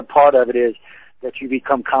think a part of it is that you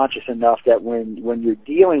become conscious enough that when you're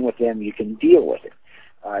dealing with them, you can deal with it.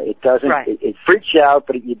 It doesn't, right. It freaks you out,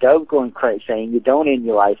 but you don't go insane. You don't end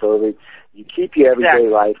your life over it. You keep your everyday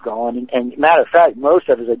life going. And matter of fact, most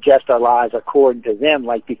of us adjust our lives according to them,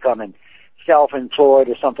 like becoming self-employed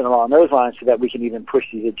or something along those lines, so that we can even push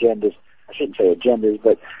these agendas. I shouldn't say agendas,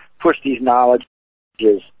 but push these knowledges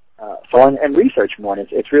and research more. And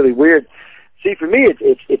it's really weird. See, for me,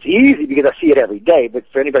 it's easy because I see it every day. But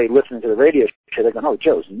for anybody listening to the radio show, they're going, "Oh,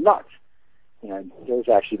 Joe's nuts." Joe's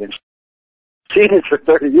actually been seeing it for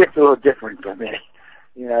 30 years. A little different for me.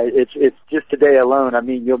 It's just today alone. I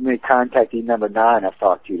mean, you'll make contactee number 9 I've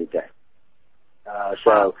talked to you today.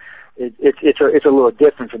 So it's a little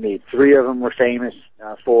different for me. 3 of them were famous.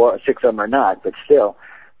 6 of them are not, but still.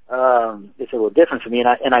 It's a little different for me,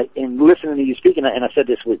 and I in listening to you speaking, and I said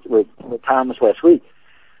this with Thomas last week,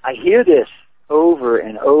 I hear this over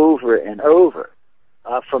and over and over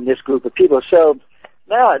from this group of people. So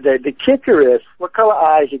now the kicker is, what color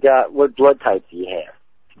eyes you got? What blood type do you have?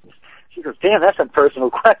 She goes, damn, that's a personal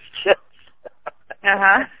question.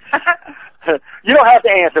 You don't have to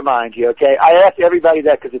answer, mind you, okay? I asked everybody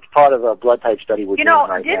that because it's part of a blood type study we're doing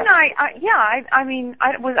right now. I mean,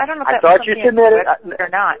 I don't know if that was something submitted or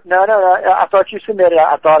not. No, I thought you submitted.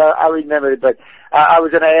 I thought I remembered it, but I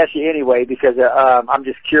was going to ask you anyway because I'm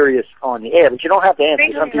just curious on the air. But you don't have to answer.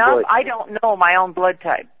 Strangely enough, I don't know my own blood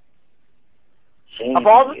type. Shame. Of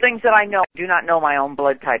all the things that I know, I do not know my own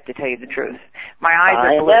blood type, to tell you the truth. My eyes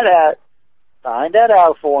are blue. Find that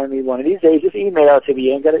out for me one of these days. Just email it to me.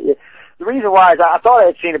 You ain't got to. The reason why is I thought I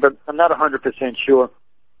had seen it, but I'm not 100% sure.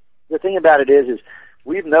 The thing about it is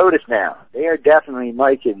we've noticed now they are definitely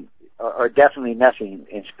messing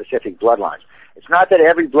in specific bloodlines. It's not that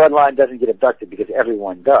every bloodline doesn't get abducted, because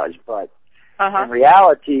everyone does, but in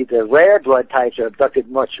reality, the rare blood types are abducted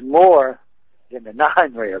much more than the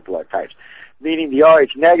non-rare blood types, meaning the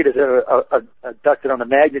Rh negatives are abducted on a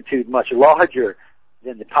magnitude much larger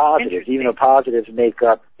than the positives, even though positives make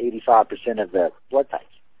up 85% of the blood types.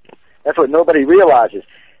 That's what nobody realizes.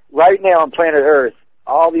 Right now on planet Earth,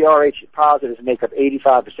 all the Rh positives make up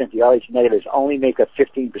 85%. The Rh negatives only make up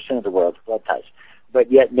 15% of the world's blood types,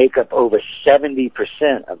 but yet make up over 70%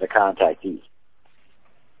 of the contactees.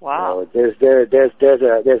 Wow. So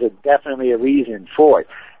there's definitely a reason for it.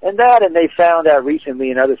 And they found out recently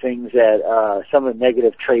in other things that some of the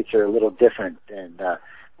negative traits are a little different. And,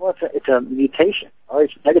 it's a mutation. Rh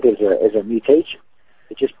negative is a mutation.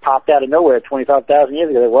 It just popped out of nowhere 25,000 years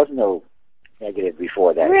ago. There was no negative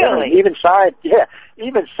before that. Really? Even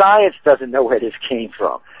science doesn't know where this came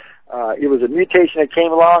from. It was a mutation that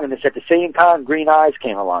came along, and it's at the same time green eyes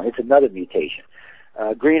came along. It's another mutation.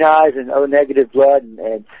 Green eyes and O negative blood,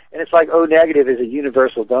 and it's like O negative is a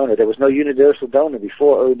universal donor. There was no universal donor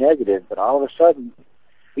before O negative, but all of a sudden,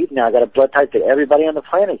 we've now got a blood type that everybody on the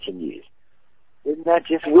planet can use. Isn't that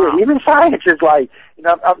just weird? Even science is like,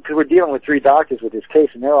 because we're dealing with 3 doctors with this case,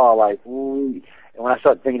 and they're all like, ooh. And when I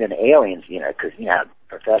start thinking in aliens, because,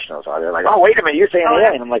 professionals are, they're like, oh, wait a minute, you're saying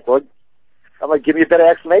alien. I'm like, give me a better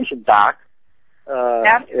explanation, doc.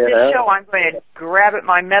 After this show, I'm going to grab at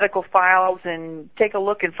my medical files and take a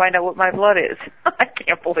look and find out what my blood is. I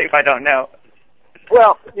can't believe I don't know.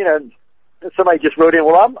 Well, somebody just wrote in,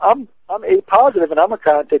 well, I'm A positive and I'm a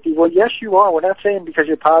contactee. Well, yes, you are. We're not saying because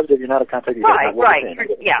you're positive you're not a contactee. Right.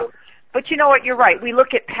 Yeah. But you know what? You're right. We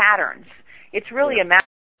look at patterns. It's really a matter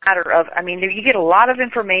of, you get a lot of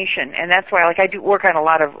information, and that's why, I do work on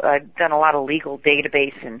I've done a lot of legal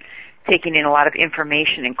database and taking in a lot of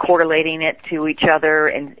information and correlating it to each other,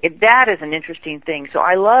 and that is an interesting thing. So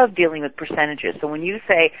I love dealing with percentages. So when you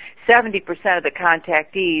say 70% of the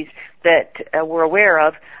contactees that we're aware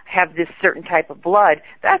of have this certain type of blood,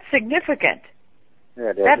 that's significant.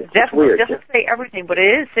 Yeah, that definitely doesn't say everything, but it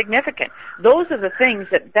is significant. Those are the things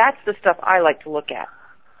that's the stuff I like to look at.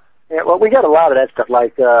 Yeah, well, we got a lot of that stuff.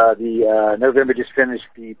 Like the November just finished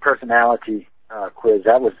the personality quiz.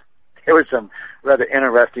 There was some rather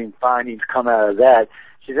interesting findings come out of that.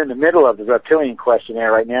 She's in the middle of the reptilian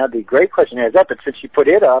questionnaire right now. The gray questionnaire is up, but since she put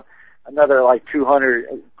it up, another like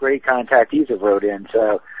 200 gray contactees have wrote in.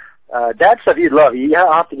 So that stuff you'd love.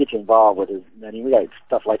 I'll have to get you involved with it. I mean, we got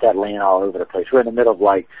stuff like that laying all over the place. We're in the middle of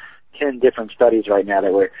like 10 different studies right now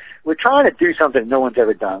that we're trying to do something no one's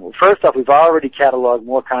ever done. Well, first off, we've already cataloged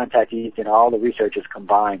more contactees than all the researchers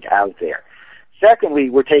combined out there. Secondly,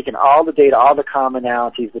 we're taking all the data, all the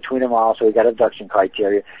commonalities between them all, so we've got abduction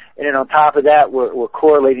criteria. And then on top of that, we're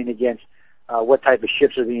correlating against what type of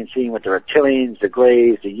ships are being seen with the reptilians, the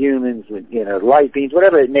grays, the humans, the light beings,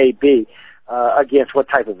 whatever it may be, against what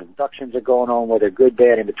type of abductions are going on, whether good,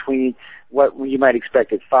 bad, in between, what you might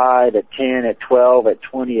expect at 5, at 10, at 12, at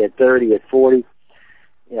 20, at 30, at 40.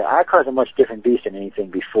 Yeah, our car's a much different beast than anything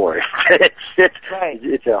before.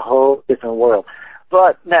 It's a whole different world.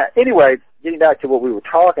 But now, anyway, getting back to what we were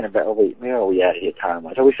talking about. Oh, wait, where are we at here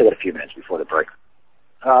time-wise? We still got a few minutes before the break.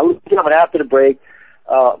 Gentlemen, after the break,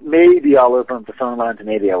 maybe I'll open up the phone lines and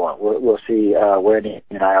maybe I won't. We'll see where Nadine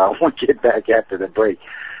and I are when we get back after the break.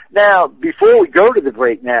 Now, before we go to the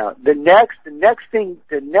break now, the next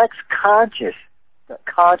conscious,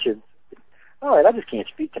 all right, I just can't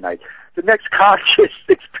speak tonight. The next conscious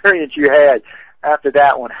experience you had after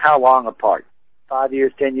that one, how long apart? 5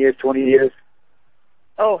 years, 10 years, 20 years?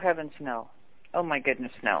 Oh, heavens, no. Oh, my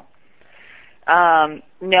goodness, no.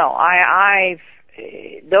 No, I've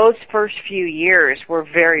those first few years were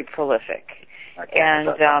very prolific. Okay.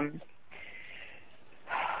 And,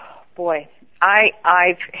 boy,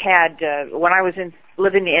 I've had, when I was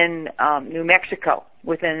living in New Mexico,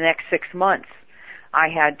 within the next 6 months, I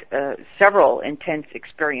had several intense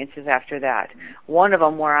experiences after that. One of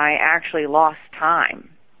them where I actually lost time,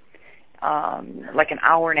 like an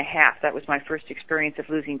hour and a half. That was my first experience of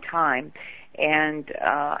losing time, and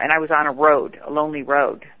I was on a lonely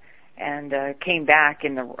road, and came back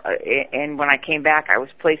and when I came back, I was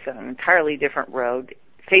placed on an entirely different road,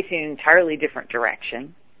 facing an entirely different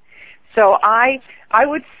direction. So I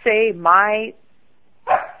would say my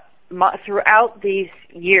throughout these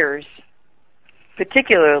years,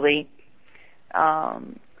 particularly, I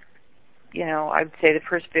would say the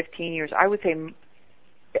first 15 years, I would say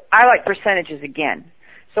I like percentages again.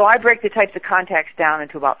 So I break the types of contacts down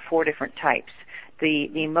into about 4 different types.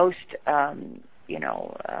 The most,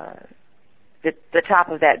 the top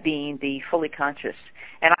of that being the fully conscious.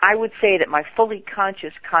 And I would say that my fully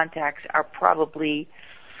conscious contacts are probably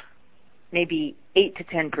maybe 8 to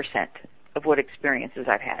 10% of what experiences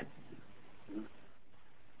I've had,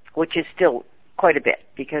 which is still quite a bit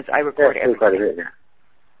because I record everything. Quite a bit, yeah.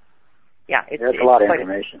 Yeah, it's a lot of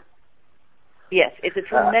information. Yes, it's a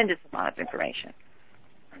tremendous amount of information.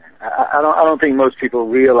 I don't think most people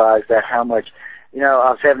realize that how much. I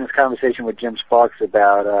was having this conversation with Jim Sparks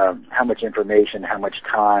about how much information, how much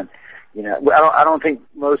time. I don't think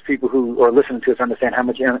most people who are listening to us understand how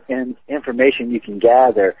much information you can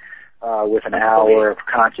gather with an hour of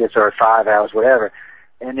conscious or 5 hours, whatever.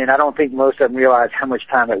 And then I don't think most of them realize how much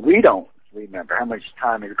time that we don't remember, how much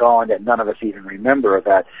time is gone that none of us even remember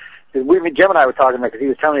about. Jim and I were talking about, because he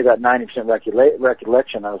was telling me about 90%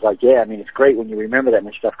 recollection. I was like, yeah, I mean, it's great when you remember that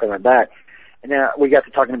much stuff coming back. And then we got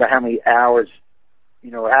to talking about how many hours,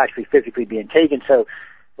 are actually physically being taken. So,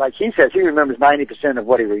 like he says, he remembers 90% of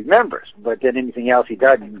what he remembers, but then anything else he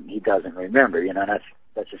doesn't remember.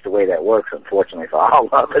 That's just the way that works, unfortunately, for all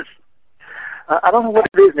of us. I don't know what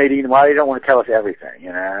it is, Nadine, why they don't want to tell us everything,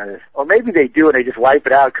 Or maybe they do and they just wipe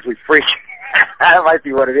it out because we freak. That might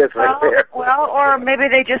be what it is right there. Well, or maybe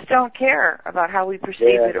they just don't care about how we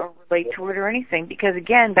perceive it or relate to it or anything. Because,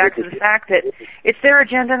 again, back to the fact that it's their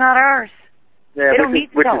agenda, not ours. Yeah, they don't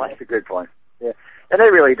need to tell us. That's a good point. Yeah, and they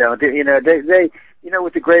really don't. They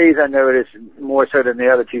with the Greys, I notice more so than the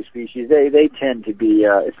other two species, they tend to be,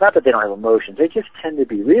 it's not that they don't have emotions, they just tend to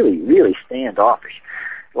be really, really standoffish.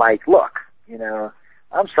 Like, look,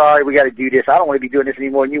 I'm sorry, we got to do this. I don't want to be doing this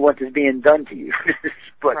anymore, and you want this being done to you.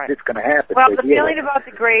 But It's going to happen. Well, the feeling about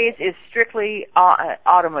the Greys is strictly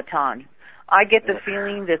automaton. I get the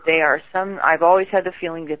feeling that they are I've always had the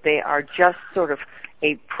feeling that they are just sort of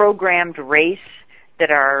a programmed race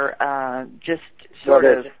that are just sort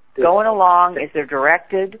of going along as they're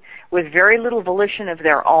directed with very little volition of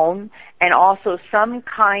their own, and also some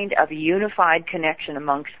kind of unified connection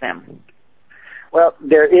amongst them? Well,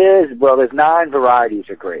 there's 9 varieties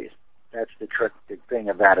of grays. That's the thing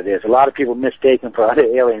about it is a lot of people mistake them for other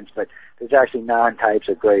aliens, but there's actually 9 types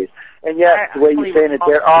of grays. And yes, the way you're saying it,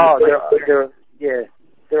 they're all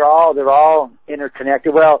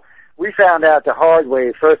interconnected. Well, we found out the hard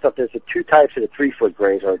way. First off, there's the 2 types of the 3-foot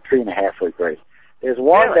grays or 3.5-foot grays. There's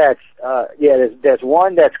one there's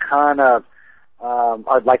one that's kind of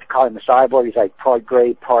I'd like to call him a cyborg. He's like part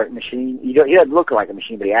gray, part machine. He doesn't look like a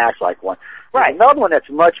machine, but he acts like one. Right. There's another one that's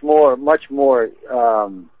much more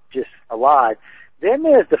just alive. Then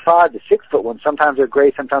there's the 5 to 6 foot ones. Sometimes they're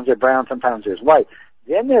gray, sometimes they're brown, sometimes there's white.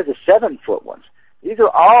 Then there's the 7-foot ones. They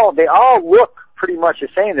all look pretty much the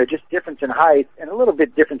same. They're just different in height and a little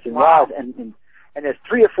bit different in size, and there's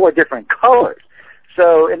 3 or 4 different colors.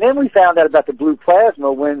 So, and then we found out about the blue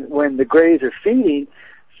plasma when the grays are feeding.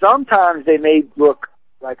 Sometimes they may look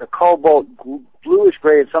like a cobalt bluish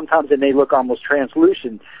gray, and sometimes they may look almost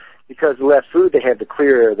translucent because the less food they have, the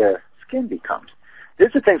clearer their skin becomes.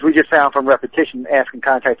 These are things we just found from repetition, asking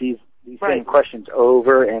contactees these same questions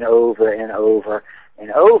over and over and over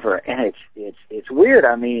and over, and it's weird.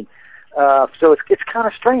 I mean, so it's kind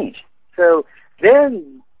of strange. So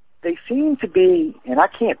then they seem to be, and I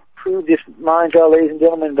can't prove this, mind y'all, ladies and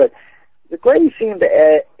gentlemen, but the grays seem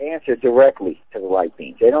to answer directly to the light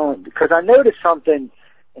beams. They don't, because I noticed something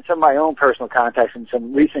in some of my own personal contacts and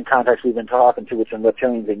some recent contacts we've been talking to with some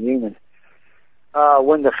reptilians and humans.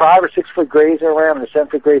 When the 5 or 6 foot grays are around and the 7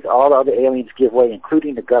 foot grays, all the other aliens give way,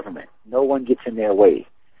 including the government. No one gets in their way.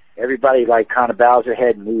 Everybody kind of bows their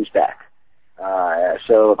head and moves back.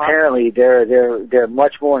 So apparently they're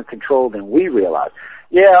much more in control than we realize.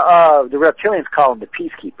 Yeah, the reptilians call them the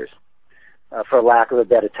peacekeepers, for lack of a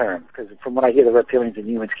better term, because from what I hear, the reptilians and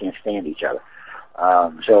humans can't stand each other.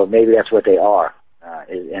 So maybe that's what they are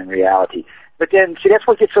in reality. But then, see, that's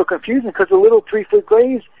what gets so confusing, because the little 3 foot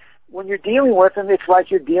grays, when you're dealing with them, it's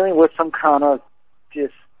like you're dealing with some kind of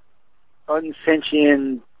just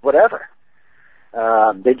unsentient whatever.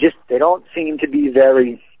 They don't seem to be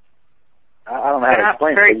very, I don't know how to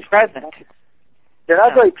explain it. They're not very present. They're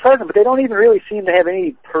not very pleasant, but they don't even really seem to have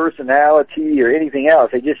any personality or anything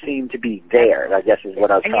else. They just seem to be there, I guess is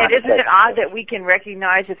what I was trying to say. And yet, isn't it odd that we can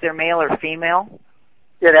recognize if they're male or female?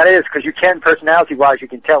 Yeah, that is, because you can, personality-wise, you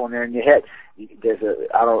can tell when they're in your head. There's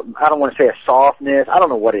I don't want to say a softness. I don't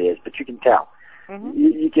know what it is, but you can tell. Mm-hmm.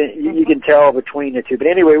 You can tell between the two. But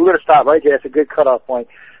anyway, we're going to stop right there. That's a good cutoff point.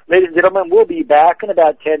 Ladies and gentlemen, we'll be back in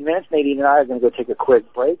about 10 minutes. Nadine and I are going to go take a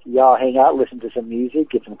quick break. Y'all hang out, listen to some music,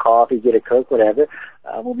 get some coffee, get a Coke, whatever.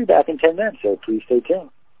 We'll be back in 10 minutes, so please stay tuned.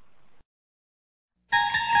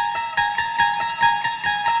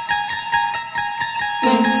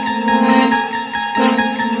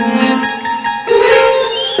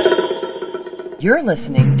 You're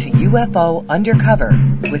listening to UFO Undercover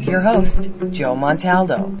with your host, Joe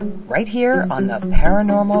Montaldo, right here on the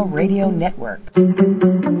Paranormal Radio Network.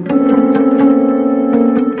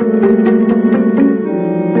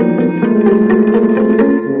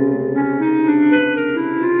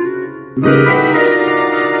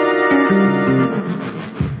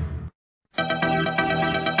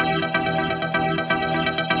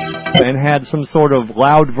 And had some sort of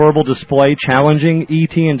loud verbal display challenging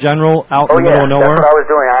ET in general out in the middle of nowhere? That's what I was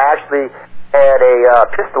doing. I actually had a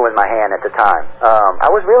pistol in my hand at the time. I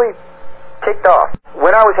was really ticked off.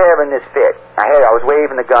 When I was having this fit, I was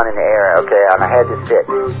waving the gun in the air, okay, and I had this fit.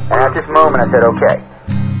 And at this moment I said, okay.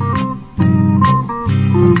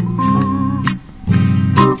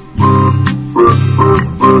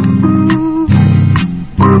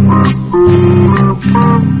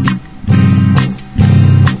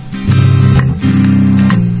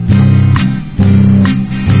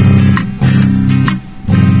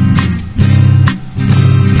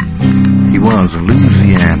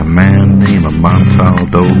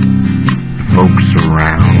 Montaldo, folks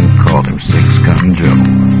around called him Six Gun Joe.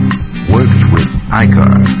 Worked with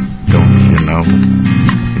ICAR, don't you know?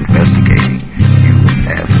 Investigating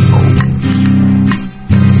UFOs.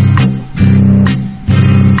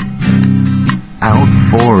 Out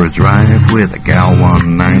for a drive with a gal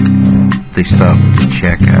one night, they stopped to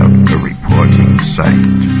check out a reporting site.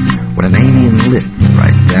 When an alien lit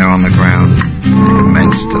right there on the ground,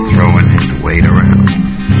 commenced to throwing his weight around.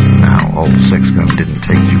 Now, old Six Gun didn't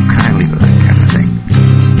take too kindly to that kind of thing,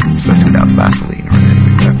 especially without Vaseline or anything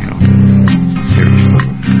like that, you know. Seriously.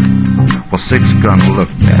 Well, Six Gun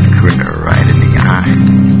looked that critter right in the eye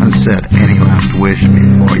and said, "Any last wish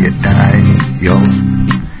before you die, yo?"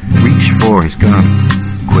 Reached for his gun,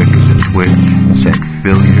 quick as a switch and said,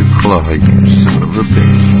 "Fill your claw, you son of a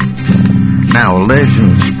bitch." Now a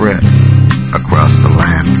legend spread across the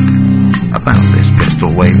land about this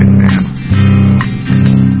pistol-waving man.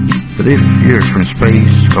 But if you're from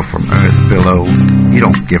space or from Earth below, you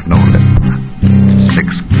don't give no lip to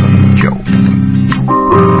Six-Gun Joe.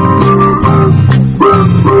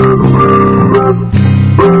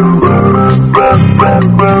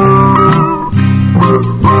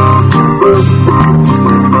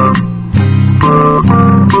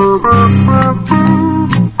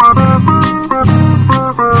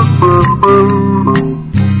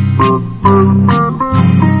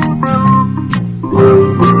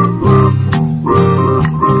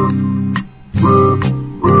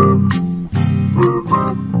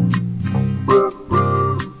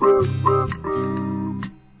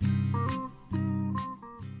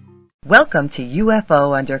 Welcome to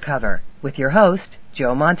UFO Undercover with your host,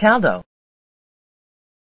 Joe Montaldo.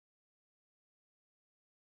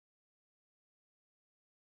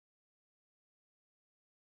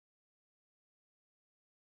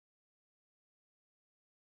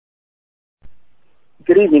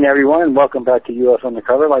 Good evening, everyone, and welcome back to UFO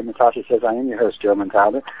Undercover. Like Natasha says, I am your host, Joe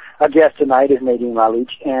Montaldo. Our guest tonight is Nadine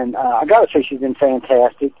Lalich, and I got to say she's been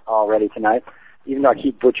fantastic already tonight, even though I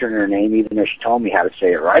keep butchering her name, even though she told me how to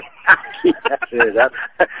say it right. I keep messing it up.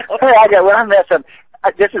 Hey, when I mess up,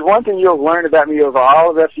 this is one thing you'll learn about me over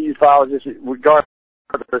all the rest of you followers, regardless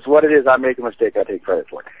of what it is, I make a mistake, I take credit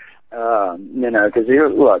for it. Because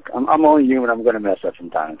look, I'm only human. I'm going to mess up from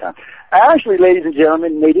time to time. Actually, ladies and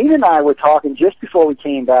gentlemen, Nadine and I were talking just before we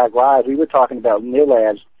came back live. We were talking about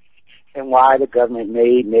MILABs and why the government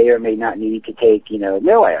may or may not need to take,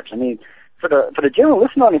 MILABs. I mean, for the general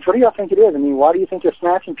listener audience, what do y'all think it is? I mean, why do you think they're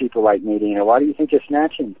snatching people like Nadine, or why do you think they're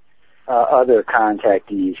snatching other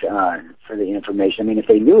contactees for the information? I mean, if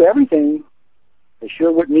they knew everything, they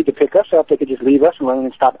sure wouldn't need to pick us up. They could just leave us alone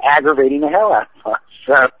and stop aggravating the hell out of us.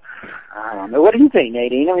 So, I don't know. What do you think,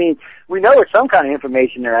 Nadine? I mean, we know it's some kind of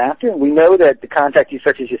information they're after. We know that the contactees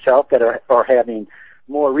such as yourself that are having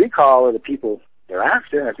more recall are the people they're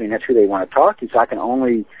after. I mean, that's who they want to talk to. So I can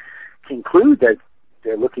only conclude that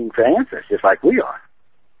they're looking for answers, just like we are.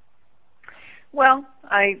 Well,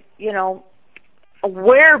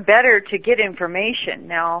 where better to get information?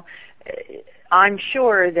 Now, I'm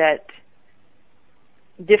sure that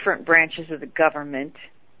different branches of the government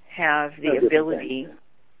have the ability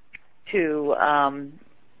to,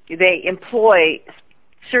 they employ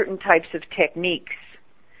certain types of techniques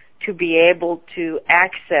to be able to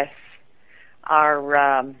access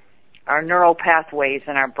our neural pathways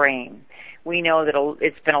in our brain. We know that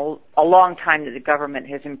it's been a long time that the government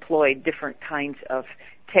has employed different kinds of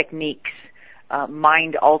techniques,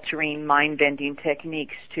 mind-altering, mind-bending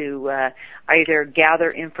techniques to either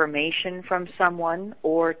gather information from someone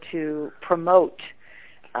or to promote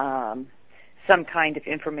some kind of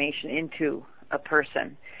information into a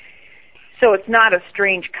person. So it's not a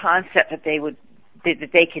strange concept that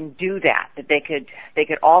they can do that they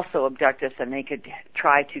could also abduct us and they could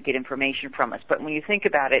try to get information from us. But when you think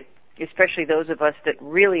about it, especially those of us that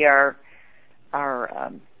really are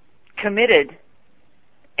committed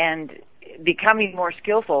and becoming more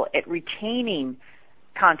skillful at retaining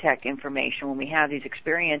contact information when we have these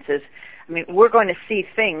experiences, I mean, we're going to see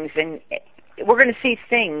things, and we're going to see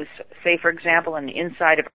things, say, for example, on the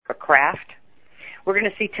inside of a craft. We're going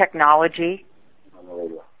to see technology.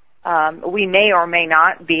 We may or may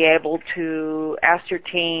not be able to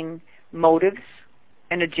ascertain motives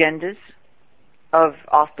and agendas of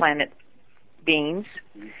off-planet beings.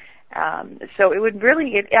 So it would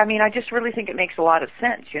really, I just really think it makes a lot of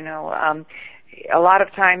sense, A lot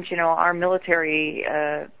of times, our military,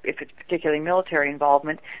 if it's particularly military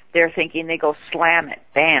involvement, they're thinking they go slam it,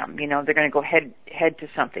 bam, they're going to go head to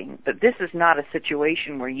something. But this is not a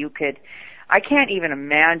situation where I can't even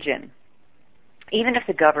imagine, even if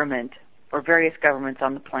the government or various governments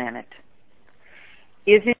on the planet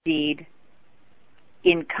is indeed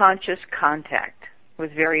in conscious contact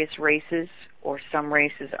with various races or some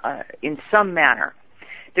races in some manner,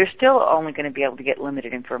 they're still only going to be able to get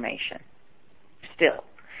limited information. Still,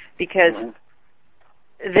 because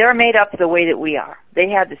they're made up the way that we are. They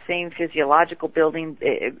have the same physiological building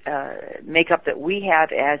makeup that we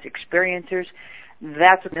have as experiencers.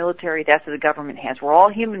 That's what the military, that's what the government has. We're all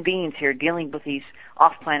human beings here dealing with these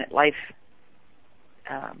off-planet life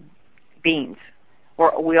beings.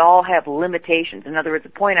 We all have limitations. In other words, the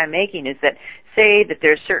point I'm making is that, say that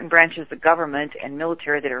there's certain branches of the government and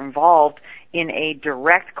military that are involved in a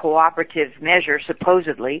direct cooperative measure,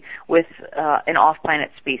 supposedly, with an off-planet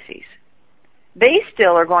species. They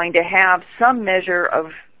still are going to have some measure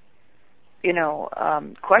of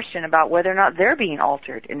question about whether or not they're being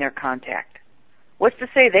altered in their contact. What's to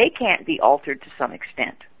say they can't be altered to some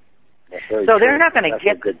extent? So they're not going to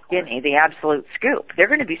get the absolute scoop. They're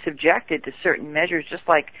going to be subjected to certain measures just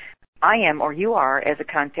like I am or you are as a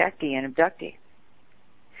contactee and abductee.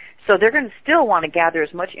 So they're going to still want to gather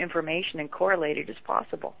as much information and correlate it as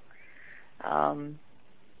possible. And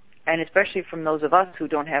especially from those of us who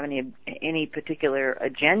don't have any particular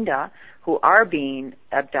agenda, who are being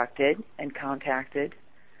abducted and contacted,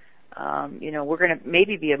 we're going to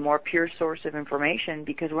maybe be a more pure source of information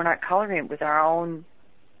because we're not coloring it with our own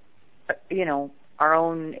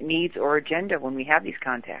needs or agenda when we have these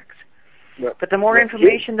contacts. But the more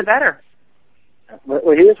information, the better.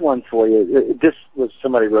 Well, here's one for you. This was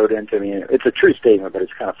somebody wrote into me. It's a true statement, but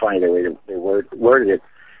it's kind of funny the way they worded it.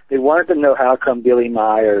 They wanted to know how come Billy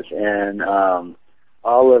Myers and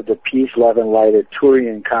all of the peace, love, and light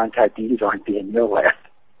Turian contactees aren't being milled.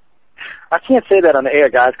 I can't say that on the air,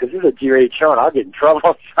 guys, because this is a G-rated show, and I'll get in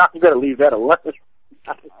trouble. I'm going to leave that alone.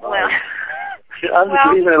 Well,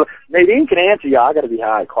 Nadine can answer you. I got to be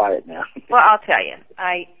quiet now. Well, I'll tell you.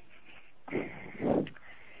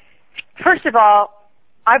 First of all,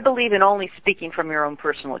 I believe in only speaking from your own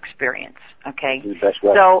personal experience. Okay.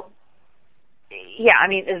 So, yeah, I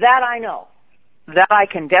mean that I know, that I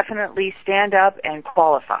can definitely stand up and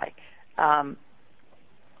qualify.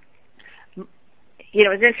 It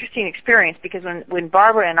was an interesting experience because when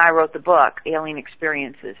Barbara and I wrote the book, Alien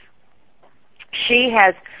Experiences, she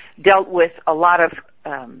has dealt with a lot of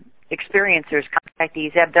experiencers,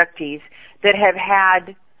 contactees, abductees, that have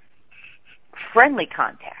had friendly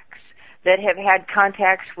contacts, that have had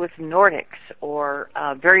contacts with Nordics or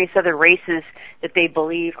various other races that they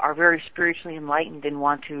believe are very spiritually enlightened and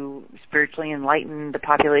want to spiritually enlighten the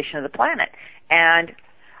population of the planet. And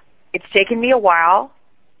it's taken me a while,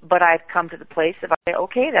 but I've come to the place of,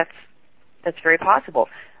 okay, that's very possible.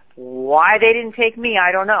 Why they didn't take me,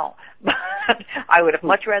 I don't know. But I would have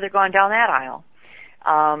much rather gone down that aisle.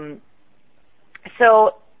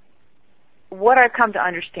 So what I've come to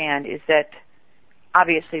understand is that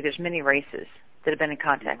obviously there's many races that have been in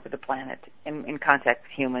contact with the planet, in contact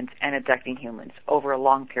with humans and abducting humans over a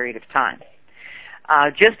long period of time.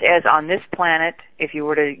 Just as on this planet, if you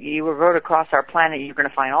were to go across our planet, you're going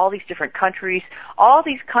to find all these different countries. All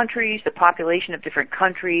these countries, the population of different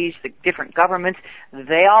countries, the different governments,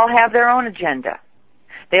 they all have their own agenda.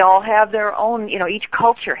 They all have their own, each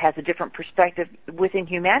culture has a different perspective within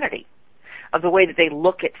humanity of the way that they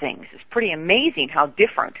look at things. It's pretty amazing how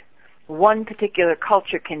different one particular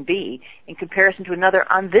culture can be in comparison to another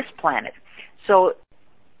on this planet. So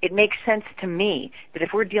it makes sense to me that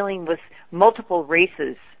if we're dealing with multiple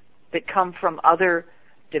races that come from other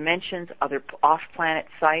dimensions, other off-planet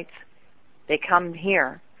sites, they come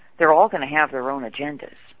here, they're all going to have their own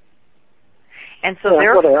agendas. And so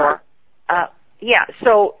therefore,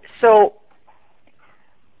 so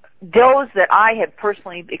those that I have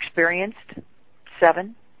personally experienced,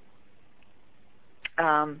 7,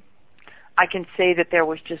 I can say that there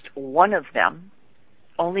was just one of them,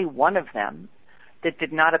 only one of them, that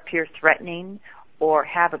did not appear threatening or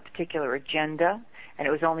have a particular agenda, and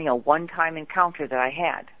it was only a one-time encounter that I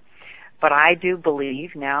had. But I do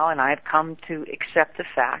believe now, and I've come to accept the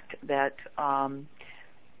fact that,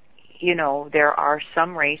 there are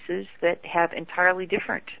some races that have entirely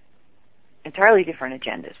different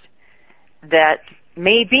agendas that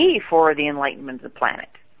may be for the enlightenment of the planet.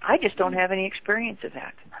 I just don't have any experience of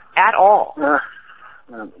that at all.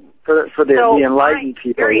 For the enlightened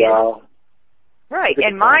people, y'all. Right,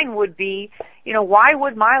 and mine would be, why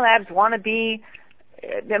would my labs want to be,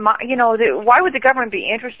 why would the government be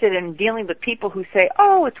interested in dealing with people who say,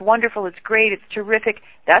 oh, it's wonderful, it's great, it's terrific?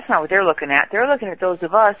 That's not what they're looking at. They're looking at those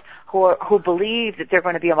of us who believe that they're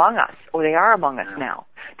going to be among us, or they are among us now.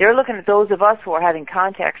 They're looking at those of us who are having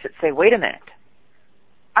contacts that say, wait a minute,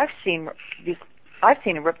 I've seen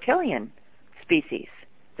a reptilian species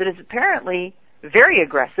that is apparently very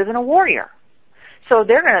aggressive and a warrior. So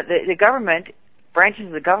they're going to, the government, branches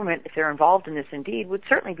of the government, if they're involved in this indeed, would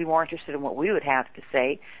certainly be more interested in what we would have to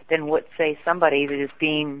say than what, say, somebody that is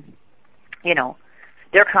being,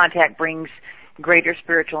 their contact brings greater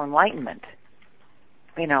spiritual enlightenment.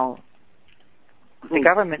 The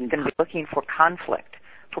government's going to be looking for conflict,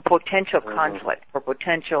 for potential conflict, for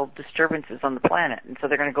potential disturbances on the planet, and so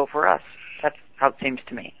they're going to go for us. That's how it seems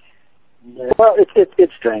to me. Well,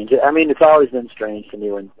 it's strange. I mean, it's always been strange to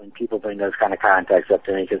me when people bring those kind of contacts up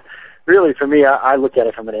to me, because really, for me, I look at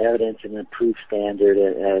it from an evidence and a proof standard,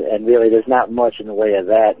 and really there's not much in the way of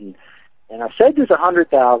that. And I've said this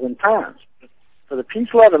 100,000 times. For the peace,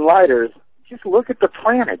 love, and lighters, just look at the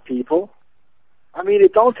planet, people. I mean,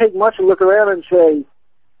 it don't take much to look around and say,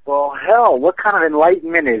 well, hell, what kind of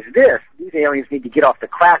enlightenment is this? These aliens need to get off the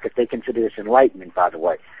crack if they consider this enlightenment, by the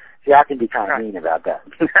way. See, I can be kind of mean about that.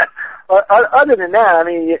 Other than that, I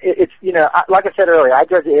mean, it's, you know, like I said earlier, I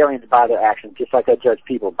judge the aliens by their actions, just like I judge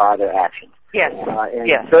people by their actions. Yes. And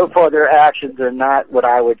yes. so far, their actions are not what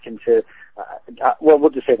I would consider. Well, we'll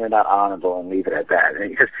just say they're not honorable and leave it at that.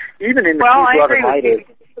 Because even in the people I've invited,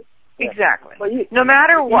 exactly. Well, no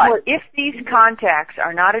matter what, if these contacts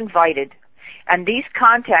are not invited, and these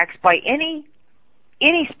contacts by any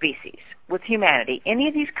species with humanity, any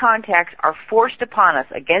of these contacts are forced upon us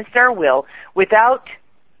against our will without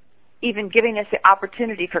even giving us the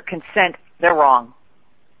opportunity for consent, they're wrong.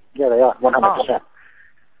 Yeah, they are, 100%.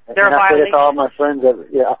 They're and I say to all my friends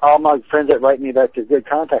that write me about their good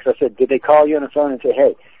contacts, I said, did they call you on the phone and say,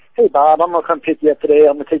 hey Bob, I'm going to come pick you up today,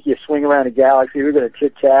 I'm going to take you a swing around the galaxy, we're going to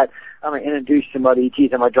chit-chat, I'm going to introduce you to some other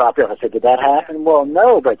ETs, I'm going to drop you off. I said, did that happen? Well,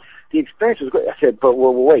 no, but the experience was great. I said, but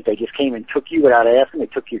well, wait, they just came and took you without asking, they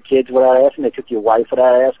took your kids without asking, they took your wife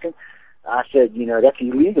without asking. I said, you know, that's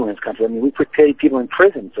illegal in this country. I mean, we put people in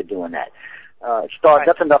prison for doing that.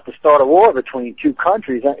 That's enough to start a war between two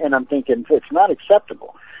countries, and I'm thinking it's not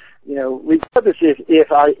acceptable. You know, regardless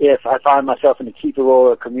if I find myself in a keeper role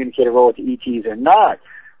or a communicator role with the ETs or not,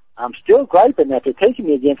 I'm still griping that they're taking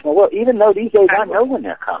me against my will, even though these days I know when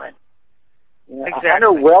they're coming. You know, exactly. I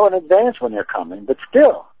know well in advance when they're coming, but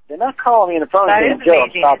still, they're not calling me on the phone and saying, Joe,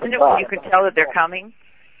 I'm stopping isn't it, by. when you can tell that they're coming?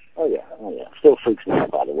 Oh yeah. Still freaks me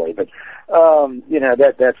out, by the way. But you know,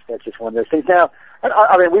 that's just one of those things. Now,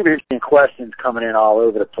 I mean, we've been seeing questions coming in all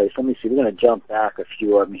over the place. Let me see. We're going to jump back a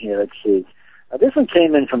few of them here. Let's see. This one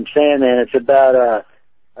came in from Sandman. It's about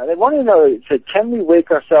they want to know. It said, can we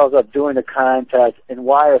wake ourselves up during the contact, and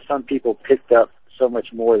why are some people picked up so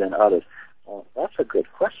much more than others? Well, that's a good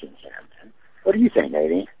question, Sandman. What do you think,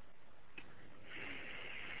 Nadine?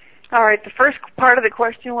 All right. The first part of the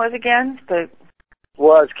question was again can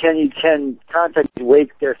contactees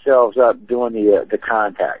wake themselves up doing the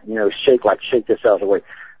contact? You know, shake themselves awake.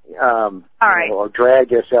 All right. Or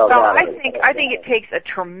drag yourselves out. I think it takes a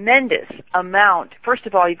tremendous amount. First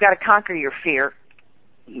of all, you've got to conquer your fear.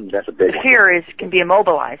 That's a big one. The fear can be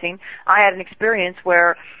immobilizing. I had an experience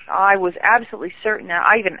where I was absolutely certain. Now,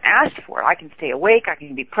 I even asked for it. I can stay awake. I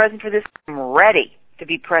can be present for this. I'm ready to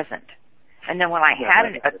be present. And then when I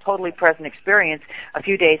had a totally present experience, a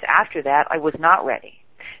few days after that, I was not ready.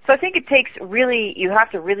 So I think it takes you have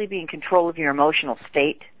to really be in control of your emotional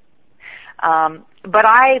state. But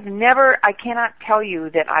I cannot tell you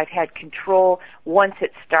that I've had control once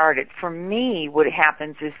it started. For me, what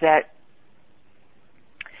happens is that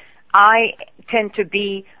I tend to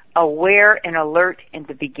be aware and alert in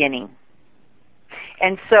the beginning.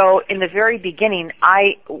 And so in the very beginning,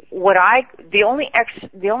 the only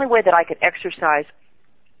way that I could exercise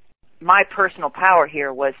my personal power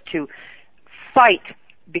here was to fight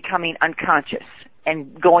becoming unconscious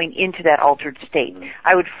and going into that altered state.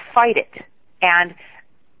 I would fight it, and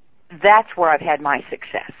that's where I've had my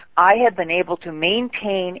success. I have been able to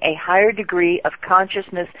maintain a higher degree of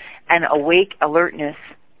consciousness and awake alertness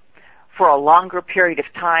for a longer period of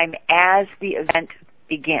time as the event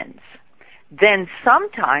begins. Then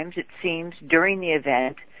sometimes, it seems, during the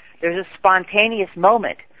event, there's a spontaneous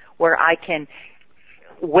moment where I can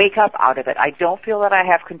wake up out of it. I don't feel that I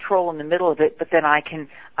have control in the middle of it, but then I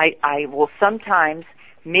will sometimes,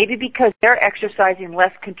 maybe because they're exercising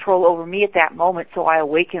less control over me at that moment, so I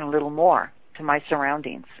awaken a little more to my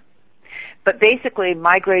surroundings. But basically,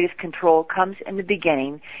 my greatest control comes in the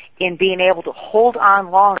beginning in being able to hold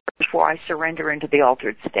on longer before I surrender into the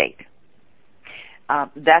altered state.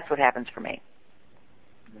 That's what happens for me.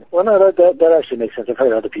 Well, no, that actually makes sense. I've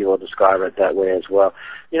heard other people describe it that way as well.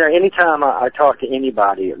 You know, anytime I talk to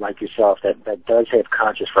anybody like yourself that does have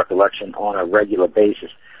conscious recollection on a regular basis,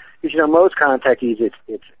 because, you know, most contactees,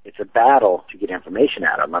 it's a battle to get information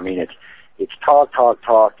out of them. I mean, it's talk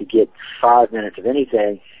to get 5 minutes of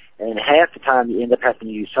anything, and half the time you end up having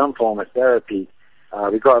to use some form of therapy,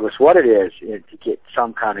 regardless what it is, to get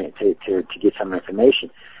some kind of to get some information.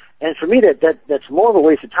 And for me, that's more of a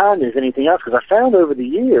waste of time than anything else, because I found over the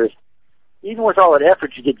years, even with all that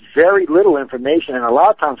effort, you get very little information, and a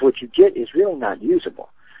lot of times what you get is really not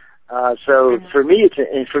usable. For me,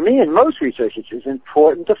 and most researchers, it's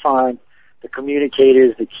important to find the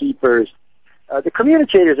communicators, the keepers. The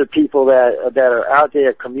communicators are people that are out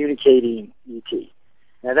there communicating ET.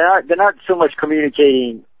 Now, they're not so much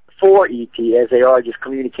communicating for ET as they are just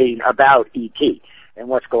communicating about ET and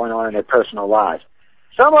what's going on in their personal lives.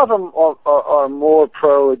 Some of them are more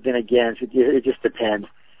pro than against. It just depends.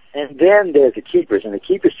 And then there's the keepers, and the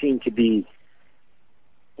keepers seem to be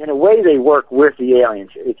in a way, they work with the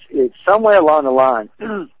aliens. It's somewhere along the line,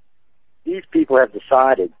 these people have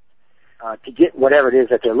decided to get whatever it is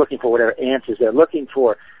that they're looking for, whatever answers they're looking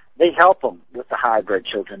for. They help them with the hybrid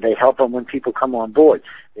children. They help them when people come on board.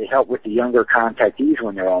 They help with the younger contactees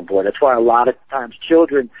when they're on board. That's why a lot of times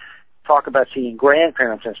children talk about seeing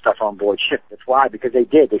grandparents and stuff on board ship. That's why, because they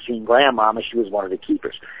did. They seen grandmama. She was one of the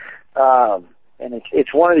keepers. And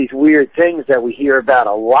it's one of these weird things that we hear about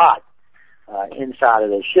a lot inside of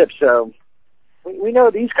the ship. So we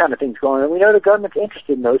know these kind of things going on. We know the government's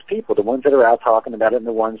interested in those people, the ones that are out talking about it and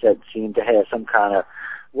the ones that seem to have some kind of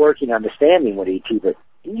working understanding with ET. But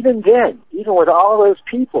even then, even with all those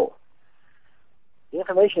people, the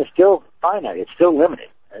information is still finite. It's still limited.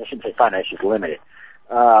 I shouldn't say finite, it's just limited.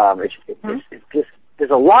 It's just,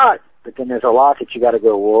 there's a lot, but then there's a lot that you got to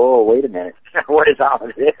go, whoa, wait a minute. What is all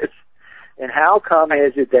of this? And how come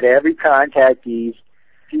is it that every contactee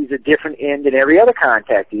sees a different end than every other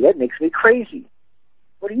contactee? That makes me crazy.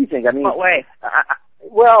 What do you think? I mean, what way?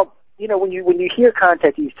 Well, you know, when you hear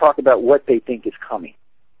contactees talk about what they think is coming,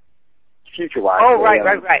 future-wise. Oh, right.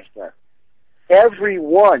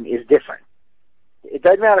 Everyone is different. It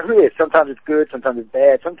doesn't matter who it is. Sometimes it's good, sometimes it's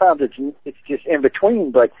bad, sometimes it's just in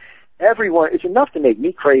between. But everyone, it's enough to make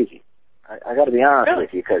me crazy. I got to be honest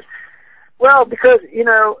with you, because you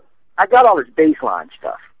know, I got all this baseline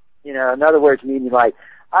stuff. You know, in other words, meaning like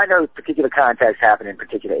I know particular contacts happen in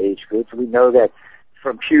particular age groups. We know that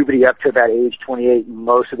from puberty up to about age 28,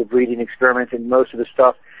 most of the breeding experiments and most of the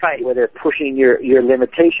stuff where they're pushing your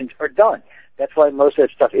limitations are done. That's why most of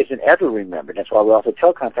that stuff isn't ever remembered. That's why we also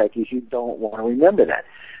tell contactees you don't want to remember that.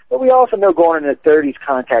 But we also know going in the 30s,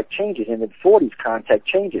 contact changes. In the 40s, contact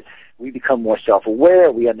changes. We become more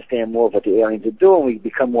self-aware. We understand more of what the aliens are doing. We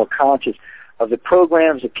become more conscious of the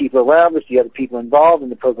programs, the people around us, the other people involved in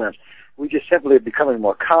the programs. We just simply are becoming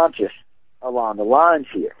more conscious along the lines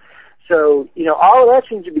here. So, you know, all of that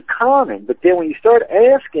seems to be common, but then when you start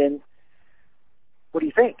asking, what do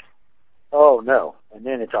you think? Oh, no. And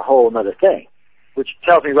then it's a whole other thing, which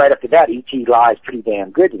tells me right after that ET lies pretty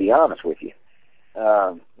damn good, to be honest with you.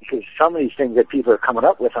 Because some of these things that people are coming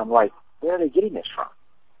up with, I'm like, where are they getting this from?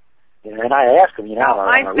 You know, and I ask them, you know,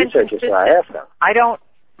 I'm a researcher, so I ask them.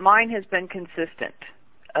 Mine has been consistent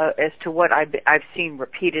as to what I've seen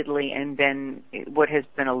repeatedly and what has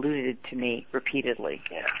been alluded to me repeatedly.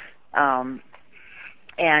 Yeah.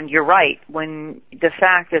 And you're right, when the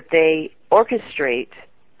fact that they orchestrate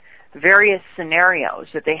various scenarios,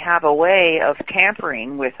 that they have a way of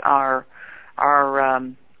tampering with our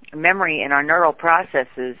memory and our neural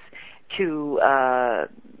processes to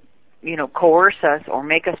coerce us or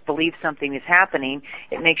make us believe something is happening,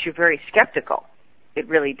 it makes you very skeptical. It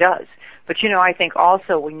really does. But you know, I think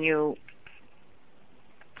also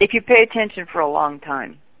if you pay attention for a long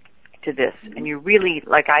time to this, and you really,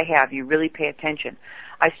 like I have, you really pay attention,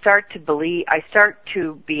 I start to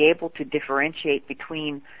be able to differentiate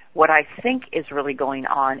between what I think is really going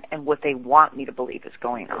on and what they want me to believe is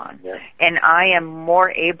going on. Yeah. And I am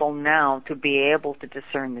more able now to be able to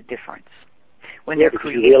discern the difference. When they're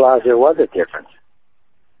creating. You realize there was a difference.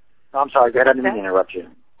 No, I'm sorry, go ahead, I didn't mean to interrupt you.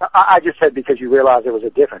 I just said because you realized there was a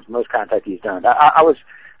difference. Most contactees don't. That was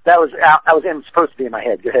supposed to be in my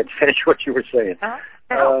head. Go ahead, finish what you were saying.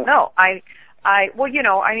 No.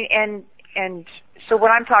 And so what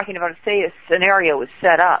I'm talking about is, say a scenario is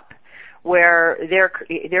set up where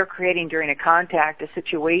they're creating during a contact a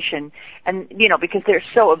situation, and because they're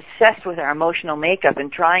so obsessed with our emotional makeup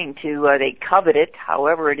and trying to they covet it,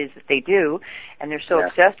 however it is that they do, and they're so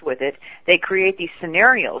obsessed with it, they create these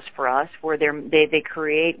scenarios for us where they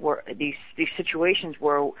create these situations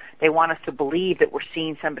where they want us to believe that we're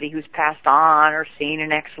seeing somebody who's passed on, or seeing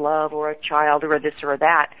an ex-love, or a child, or this or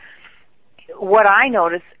that. What I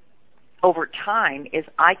notice over time is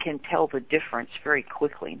I can tell the difference very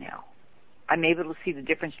quickly now. I'm able to see the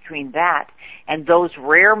difference between that and those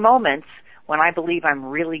rare moments when I believe I'm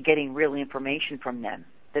really getting real information from them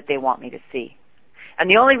that they want me to see. And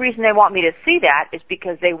the only reason they want me to see that is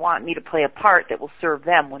because they want me to play a part that will serve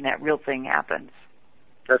them when that real thing happens.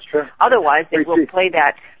 That's true. Otherwise, they will play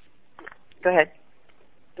that. Go ahead.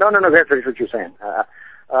 No, go ahead, finish what you're saying.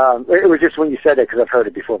 It was just when you said that, because I've heard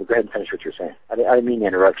it before, but go ahead and finish what you're saying. I didn't mean to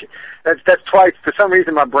interrupt you. That's twice. For some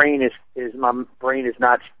reason, my brain is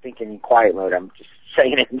not thinking in quiet mode. I'm just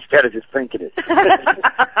saying it instead of just thinking it.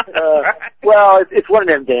 Well, it's one of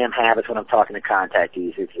them damn habits when I'm talking to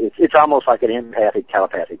contactees. It's almost like an empathic,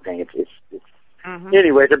 telepathic thing.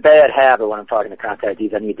 Anyway, it's a bad habit when I'm talking to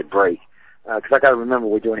contactees. I need to break. Because I got to remember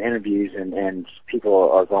we're doing interviews and people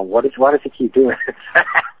are going, why does he keep doing it?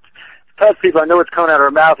 Tells people I know what's coming out of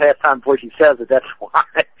her mouth half the time before she says it. That's why.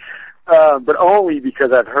 but only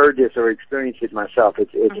because I've heard this or experienced it myself.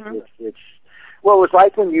 It's well, it was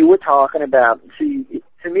like when you were talking about. See,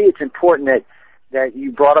 to me, it's important that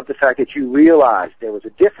you brought up the fact that you realized there was a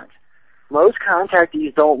difference. Most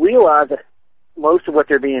contactees don't realize that most of what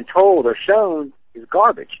they're being told or shown is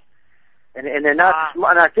garbage, and they're not.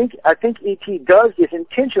 And I think ET does this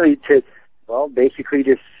intentionally to, well, basically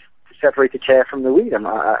just separate the chaff from the wheat.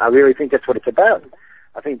 I really think that's what it's about.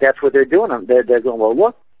 I think that's what they're doing. They're going, well,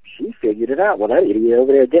 look, she figured it out. Well, that idiot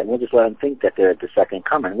over there didn't. We'll just let them think that they're the second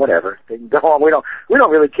coming. Whatever. They can go on. We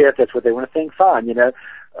don't really care if that's what they want to think. Fine, you know.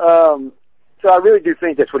 So I really do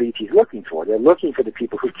think that's what ET's looking for. They're looking for the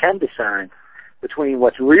people who can discern between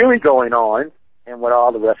what's really going on and what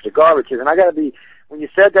all the rest of the garbage is. And I got to be, when you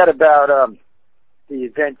said that about the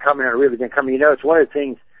event coming or really event coming, you know, it's one of the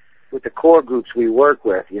things with the core groups we work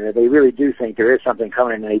with. You know, they really do think there is something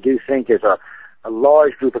coming, and they do think there's a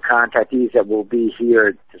large group of contactees that will be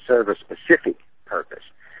here to serve a specific purpose,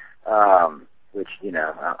 which, you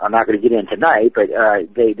know, I'm not going to get in tonight, but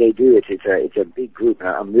they do. It's a big group, and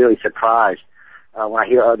I'm really surprised when I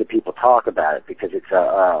hear other people talk about it, because it's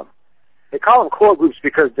they call them core groups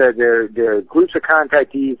because they're groups of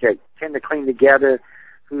contactees that tend to cling together,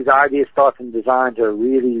 whose ideas, thoughts, and designs are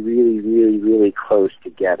really, really, really, really close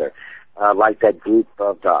together, like that group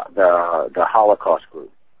of the Holocaust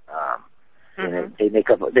group. And they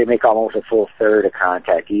make almost a full third of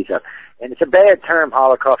contactees up. And it's a bad term,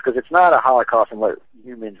 Holocaust, because it's not a Holocaust in what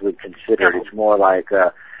humans would consider it. It's more like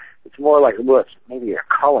well, maybe a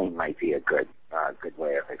culling might be a good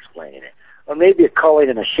way of explaining it. Or maybe a culling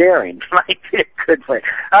and a sharing might be a good way.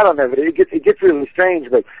 I don't know, but it gets really strange.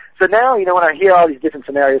 But so now, you know, when I hear all these different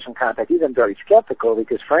scenarios from contactees, I'm very skeptical,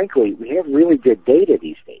 because frankly, we have really good data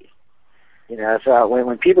these days. You know, so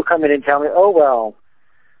when people come in and tell me, oh well,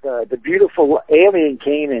 the beautiful alien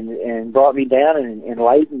came and brought me down and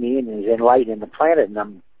enlightened me and is enlightening the planet,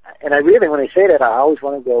 and I really, when they say that, I always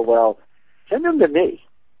want to go, well, send them to me.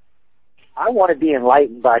 I want to be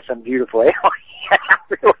enlightened by some beautiful alien.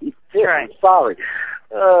 I really do. Right. I'm sorry.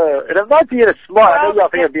 And I'm not being a smart. I know y'all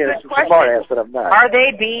think I'm being a smart ass, but I'm not. Are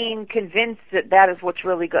they being convinced that is what's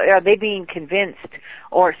really good? Are they being convinced,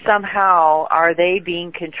 or somehow are they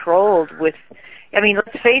being controlled with? I mean,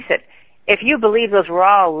 let's face it. If you believe those were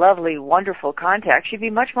all lovely, wonderful contacts, you'd be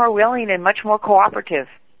much more willing and much more cooperative.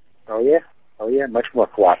 Oh yeah, much more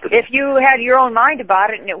cooperative. If you had your own mind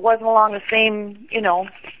about it and it wasn't along the same,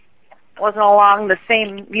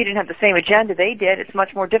 you didn't have the same agenda they did, it's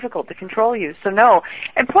much more difficult to control you. So no.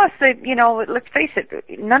 And plus, let's face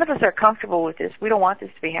it, none of us are comfortable with this. We don't want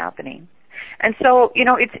this to be happening. And so, you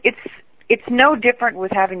know, it's no different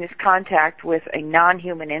with having this contact with a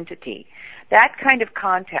non-human entity. That kind of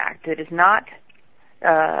contact that is not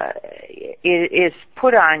is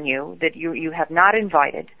put on you, that you have not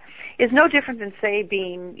invited, is no different than, say,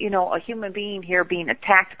 being, you know, a human being here being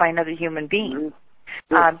attacked by another human being.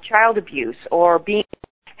 Child abuse, or being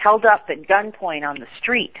held up at gunpoint on the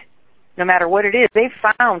street, no matter what it is. They've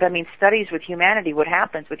found, I mean, studies with humanity, what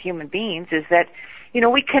happens with human beings is that, you know,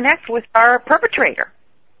 we connect with our perpetrator.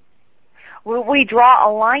 We draw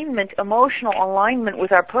alignment, emotional alignment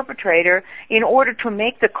with our perpetrator in order to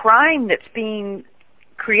make the crime that's being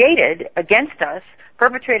created against us,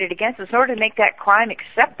 perpetrated against us, in order to make that crime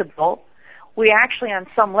acceptable, we actually on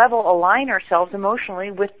some level align ourselves emotionally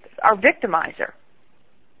with our victimizer.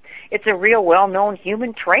 It's a real well-known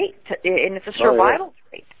human trait, and it's a survival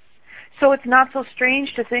trait. So it's not so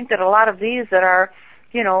strange to think that a lot of these that are,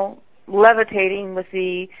 you know, levitating with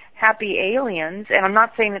the happy aliens, and I'm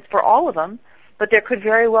not saying it's for all of them, but there could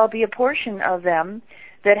very well be a portion of them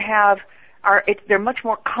that they're much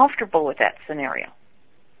more comfortable with that scenario.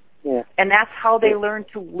 Yeah. And that's how they learn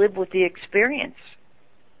to live with the experience.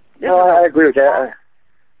 No, I agree with that.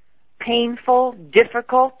 Painful,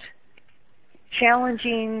 difficult,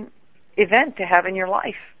 challenging event to have in your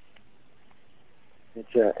life. And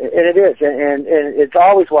it is, and it's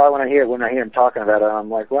always why when I hear him talking about it, I'm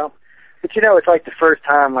like, well, but you know, it's like the first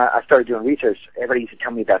time I started doing research, everybody used to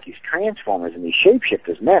tell me about these transformers and these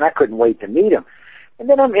shapeshifters. Man, I couldn't wait to meet them. And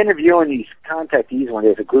then I'm interviewing these contactees when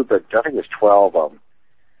there's a group of, I think it was 12 of them.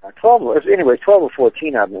 12 or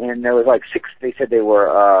 14 of them, and there was like 6, they said there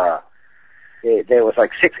was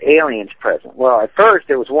like 6 aliens present. Well, at first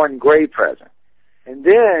there was one gray present, and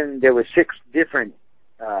then there were 6 different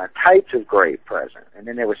types of gray present, and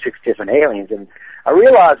then there were 6 different aliens, and I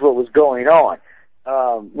realized what was going on.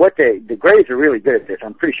 The grays are really good at this.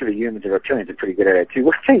 I'm pretty sure the humans and reptilians are pretty good at it too.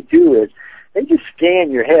 What they do is they just scan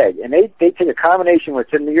your head, and they take a combination of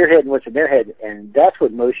what's in your head and what's in their head, and that's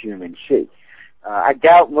what most humans see. I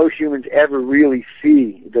doubt most humans ever really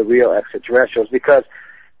see the real extraterrestrials, because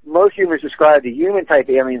most humans describe the human-type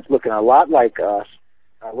aliens looking a lot like us,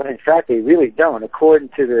 when in fact they really don't. According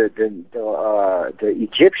to the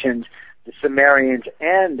Egyptians, the Sumerians,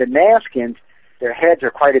 and the Nazcans, their heads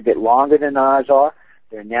are quite a bit longer than ours are.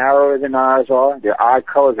 They're narrower than ours are. Their eye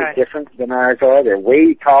colors are different than ours are. They're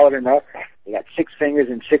way taller than us. They got 6 fingers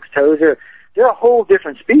and 6 toes. They're a whole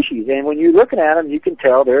different species, and when you're looking at them, you can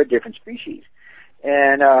tell they're a different species.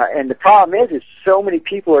 And the problem is so many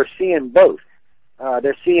people are seeing both.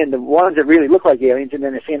 They're seeing the ones that really look like aliens, and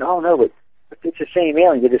then they're saying, oh, no, but it's the same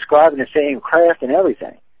alien. They're describing the same craft and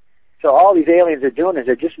everything. So all these aliens are doing is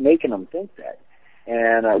they're just making them think that,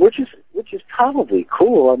 and which is probably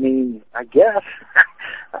cool. I mean, I guess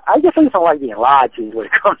I just don't like being lied to is what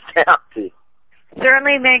it comes down to.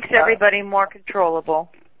 Certainly makes everybody more controllable.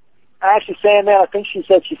 Actually, saying that, I think she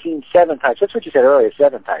said she's seen 7 types. That's what you said earlier,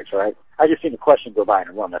 7 types, right? I just seen the question go by in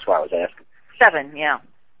a room. That's why I was asking. 7, yeah.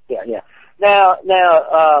 Yeah. Now,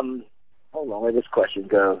 hold on, where does this question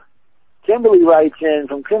go? Kimberly writes in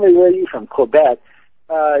from Kimberly, where are you from? Quebec.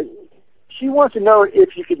 She wants to know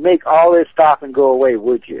if you could make all this stop and go away,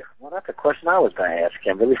 would you? Well, that's a question I was going to ask,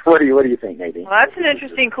 Kimberly. What do you think, Nadine? Well, that's an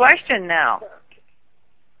interesting question now.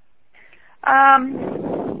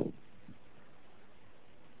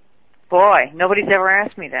 Boy, nobody's ever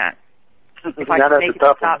asked me that. If I could make it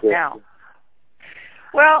stop now.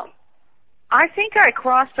 Well, I think I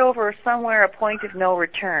crossed over somewhere a point of no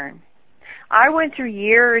return. I went through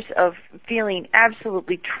years of feeling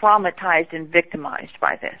absolutely traumatized and victimized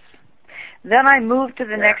by this. Then I moved to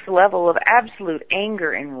the next level of absolute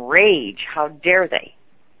anger and rage. How dare they?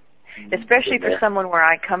 Especially for someone where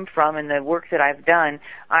I come from and the work that I've done.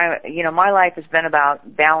 My life has been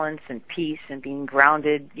about balance and peace and being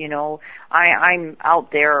grounded. I'm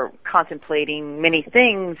out there contemplating many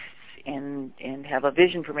things and have a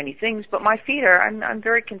vision for many things, but my feet are, I'm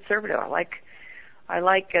very conservative. I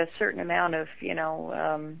like a certain amount of,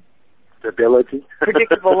 stability,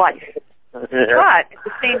 predictable life. But at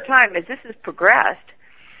the same time, as this has progressed,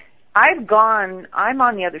 I'm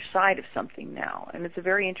on the other side of something now, and it's a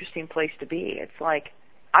very interesting place to be. It's like,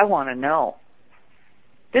 I want to know.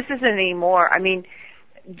 This isn't anymore,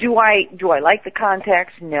 do I like the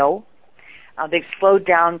contacts? No. They've slowed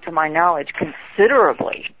down, to my knowledge,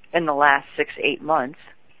 considerably in the last 6-8 months.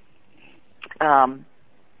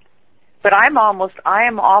 But I am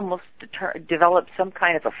almost developed some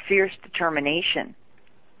kind of a fierce determination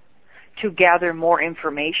to gather more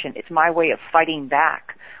information. It's my way of fighting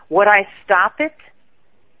back. Would I stop it?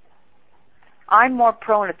 I'm more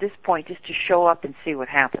prone at this point just to show up and see what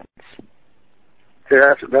happens. See,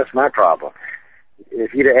 that's my problem.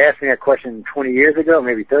 If you'd have asked me that question 20 years ago,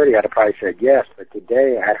 maybe 30, I'd have probably said yes. But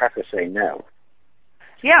today, I'd have to say no.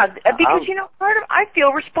 Yeah, because, I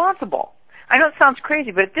feel responsible. I know it sounds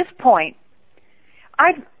crazy, but at this point,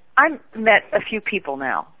 I've met a few people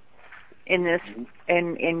now in this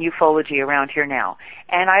in ufology around here now,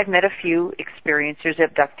 and I've met a few experiencers,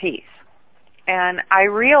 abductees, and I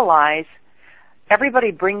realize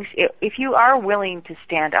everybody brings. If you are willing to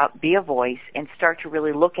stand up, be a voice, and start to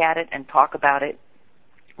really look at it and talk about it,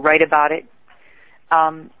 write about it,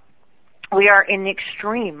 we are in the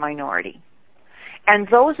extreme minority. And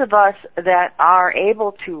those of us that are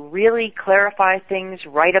able to really clarify things,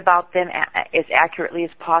 write about them as accurately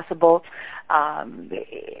as possible,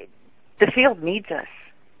 the field needs us.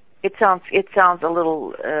 It sounds a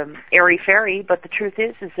little airy-fairy, but the truth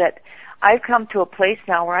is that I've come to a place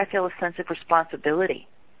now where I feel a sense of responsibility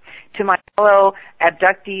to my fellow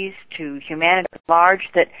abductees, to humanity at large,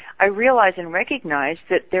 that I realize and recognize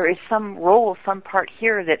that there is some role, some part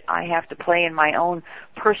here that I have to play in my own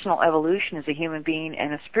personal evolution as a human being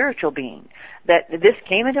and a spiritual being, that this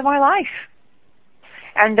came into my life,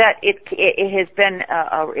 and that it has been,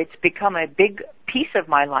 it's become a big piece of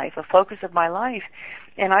my life, a focus of my life.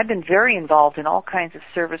 And I've been very involved in all kinds of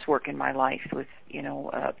service work in my life with,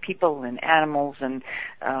 people and animals and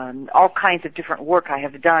all kinds of different work I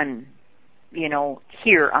have done,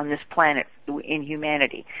 here on this planet in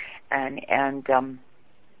humanity. And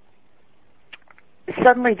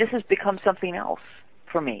suddenly this has become something else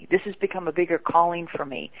for me. This has become a bigger calling for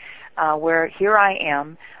me, where here I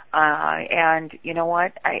am, and you know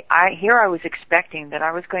what? I was expecting that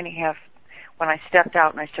I was going to have, when I stepped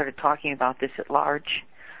out and I started talking about this at large,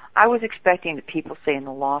 I was expecting that people, say in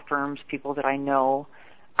the law firms, people that I know,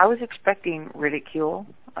 I was expecting ridicule.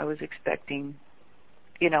 I was expecting,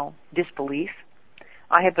 disbelief.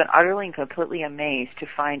 I have been utterly and completely amazed to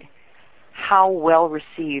find how well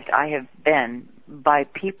received I have been by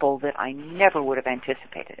people that I never would have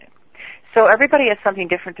anticipated it. So everybody has something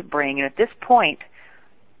different to bring, and at this point,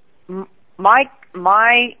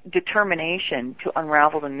 my determination to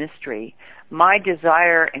unravel the mystery, my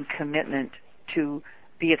desire and commitment to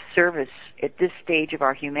be of service at this stage of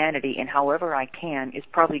our humanity in however I can is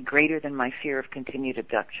probably greater than my fear of continued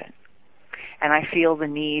abduction. And I feel the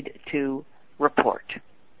need to report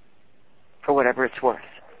for whatever it's worth.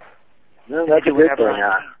 No, that's a good thing.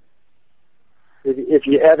 If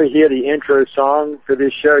you ever hear the intro song for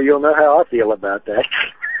this show, you'll know how I feel about that.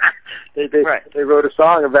 They wrote a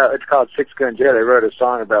song about, it's called Six Gun Joe. They wrote a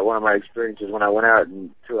song about one of my experiences when I went out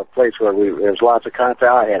to a place where there was lots of contact.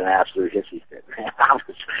 I had an absolute hissy fit, man.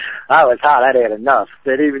 I was hot. I had enough.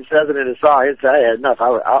 It even says it in the song. I had enough.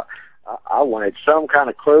 I wanted some kind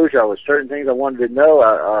of closure. There was certain things I wanted to know.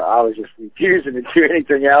 I was just refusing to do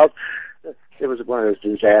anything else. It was one of those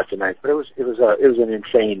disaster nights, but it was an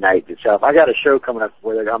insane night itself. I got a show coming up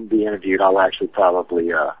where I'm going to be interviewed. I'll actually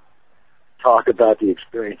probably talk about the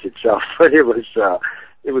experience itself, but it was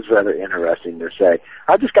rather interesting to say.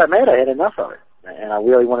 I just got mad. I had enough of it, and I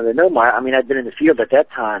really wanted to know I'd been in the field at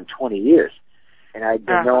that time 20 years, and I'd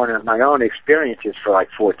been knowing my own experiences for like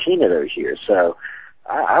 14 of those years. So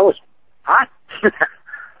I was hot.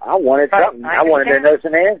 I wanted something. I wanted to know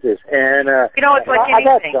some answers, and it's like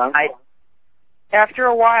anything. After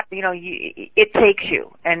a while, it takes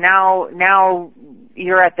you, and now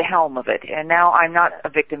you're at the helm of it, and now I'm not a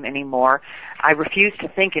victim anymore. I refuse to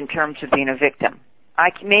think in terms of being a victim. I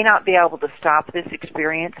may not be able to stop this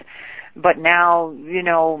experience, but now,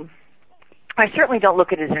 I certainly don't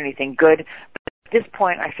look at it as anything good. But at this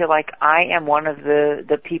point, I feel like I am one of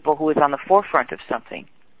the people who is on the forefront of something.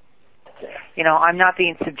 I'm not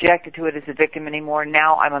being subjected to it as a victim anymore.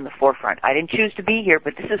 Now I'm on the forefront. I didn't choose to be here,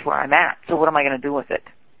 but this is where I'm at. So what am I going to do with it?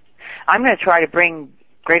 I'm going to try to bring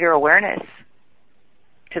greater awareness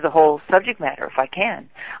to the whole subject matter if I can.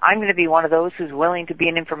 I'm going to be one of those who's willing to be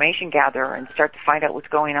an information gatherer and start to find out what's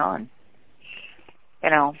going on.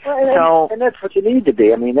 Well, and that's what you need to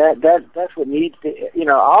be. I mean, that's what needs to,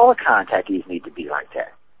 all the contactees need to be like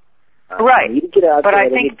that. Right. You need to get out but there I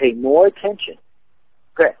and think, you need to pay more attention.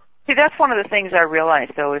 Good. See, that's one of the things I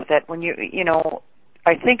realized, though, is that when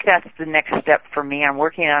I think that's the next step for me. I'm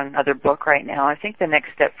working on another book right now. I think the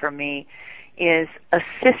next step for me is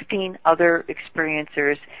assisting other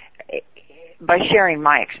experiencers by sharing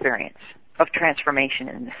my experience of transformation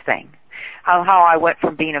in this thing. How I went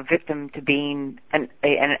from being a victim to being an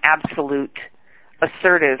absolute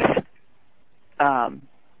assertive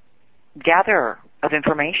gatherer of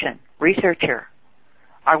information, researcher.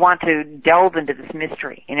 I want to delve into this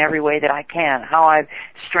mystery in every way that I can, how I've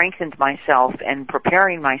strengthened myself and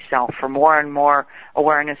preparing myself for more and more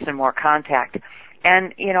awareness and more contact.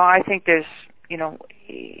 And, I think there's,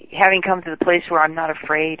 having come to the place where I'm not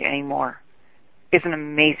afraid anymore is an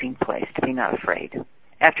amazing place to be not afraid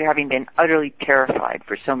after having been utterly terrified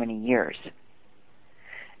for so many years.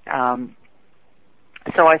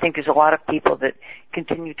 So I think there's a lot of people that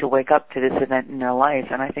continue to wake up to this event in their life,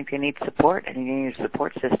 and I think they need support, and they need a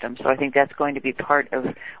support system. So I think that's going to be part of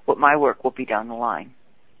what my work will be down the line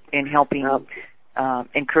in helping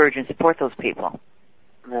encourage and support those people.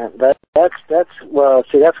 That's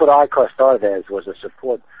what I started as, was a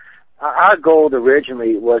support. Our goal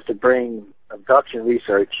originally was to bring abduction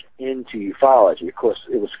research into ufology. Of course,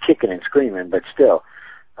 it was kicking and screaming, but still.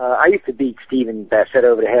 I used to beat Stephen Bassett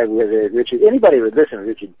over the head with it. Richard, anybody would listen to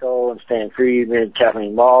Richard Dole and Stan Friedman,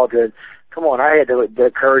 Kathleen Waldron. Come on, I had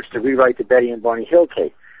the courage to rewrite the Betty and Barney Hill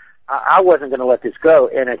case. I wasn't going to let this go,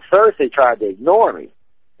 and at first they tried to ignore me.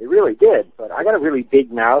 They really did, but I got a really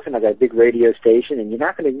big mouth, and I got a big radio station, and you're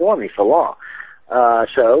not going to ignore me for long.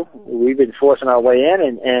 So we've been forcing our way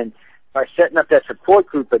in, and by setting up that support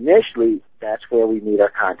group initially, that's where we meet our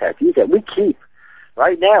contactees that we keep.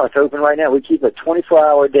 Right now, it's open right now. We keep a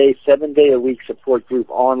 24-hour-a-day, 7-day-a-week support group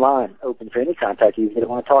online, open for any contactees that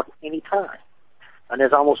want to talk anytime. And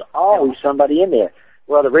there's almost always somebody in there.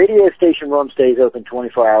 Well, the radio station room stays open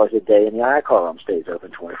 24 hours a day, and the iCall room stays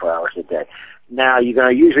open 24 hours a day. Now, you're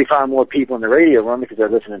going to usually find more people in the radio room because they're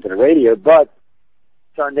listening to the radio, but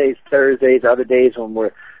Sundays, Thursdays, other days when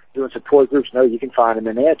we're doing support groups, you can find them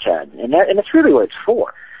in there chatting. And that's really what it's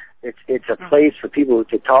for. It's a place for people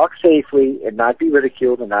to talk safely and not be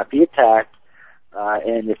ridiculed and not be attacked.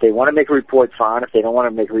 And if they want to make a report, fine. If they don't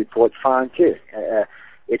want to make a report, fine too.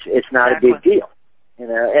 It's not a big deal.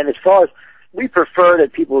 And as far as, we prefer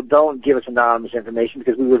that people don't give us anonymous information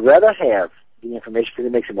because we would rather have the information because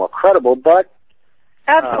it makes it more credible, but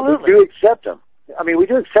absolutely. We do accept them. I mean, we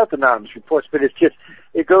do accept anonymous reports, but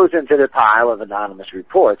it goes into the pile of anonymous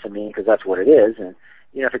reports, because that's what it is. And,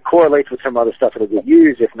 if it correlates with some other stuff, it'll get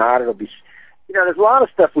used. If not, it'll be, there's a lot of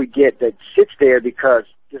stuff we get that sits there because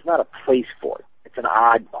there's not a place for it. It's an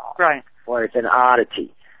oddball. Right. or it's an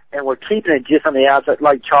oddity. And we're keeping it just on the outside,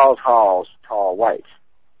 like Charles Hall's tall whites.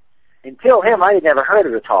 Until him, I had never heard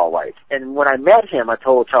of the tall whites. And when I met him, I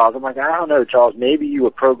told Charles, I'm like, I don't know, Charles, maybe you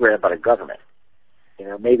were programmed by the government. You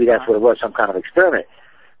know, maybe that's what it was, some kind of experiment.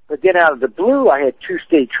 But then out of the blue, I had 2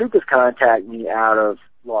 state troopers contact me out of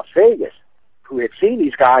Las Vegas who had seen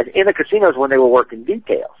these guys in the casinos when they were working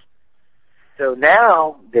details. So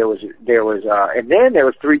now there was, and then there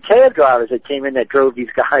was 3 cab drivers that came in that drove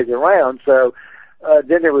these guys around. So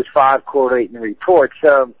then there was 5 coordinating reports.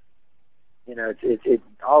 So, you know, it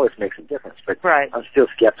always makes a difference. But right. I'm still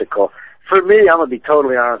skeptical. For me, I'm going to be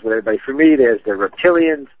totally honest with everybody. For me, there's the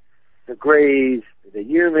reptilians, the grays, the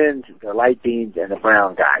humans, the light beams, and the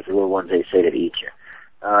brown guys, the little ones they say that eat you.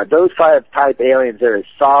 Those 5 type aliens, there is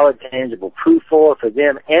solid, tangible proof for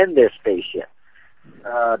them and their spaceship.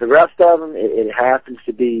 The rest of them, it happens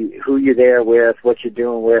to be who you're there with, what you're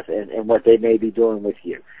doing with, and what they may be doing with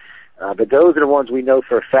you. But those are the ones we know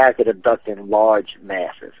for a fact that abduct in large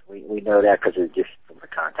masses. We know that because it's just from the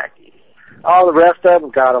contactees. All the rest of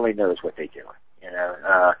them, God only knows what they're doing. You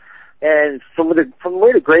know, and from the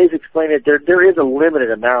way the Grays explain it, there is a limited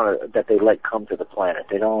amount that they let come to the planet.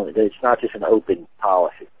 It's not just an open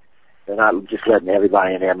policy. They're not just letting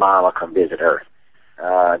everybody and their mama come visit Earth.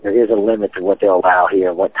 There is a limit to what they'll allow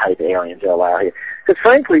here, what type of aliens they'll allow here. Because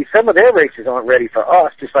frankly, some of their races aren't ready for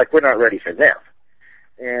us, just like we're not ready for them.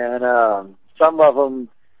 And some of them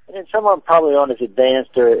probably aren't as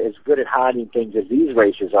advanced or as good at hiding things as these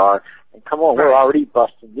races are. And come on, we're already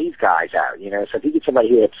busting these guys out, you know. So if you get somebody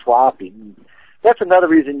here that's sloppy, that's another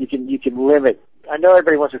reason you can limit. I know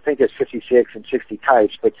everybody wants to think there's 56 and 60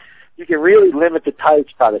 types, but you can really limit the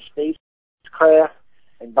types by the spacecraft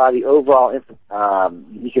and by the overall.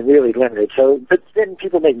 You can really limit it. So, but then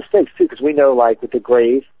people make mistakes too, because we know, like with the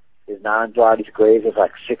Grays, there's 9 varieties of Grays. There's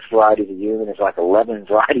like 6 varieties of human. There's like 11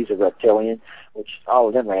 varieties of reptilian, which all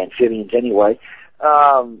of them are amphibians anyway.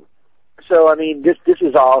 So, I mean, this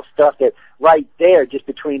is all stuff that right there, just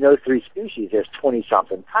between those 3 species, there's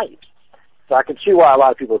 20-something types. So I can see why a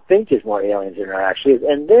lot of people think there's more aliens than there actually is.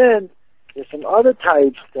 And then there's some other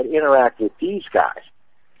types that interact with these guys.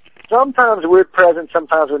 Sometimes we're present,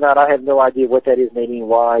 sometimes we're not. I have no idea what that is, maybe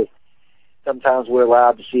why. Sometimes we're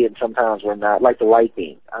allowed to see it, and sometimes we're not, like the light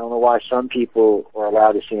beam. I don't know why some people are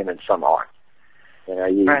allowed to see them and some aren't. You know,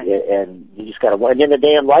 and you just got to. And then the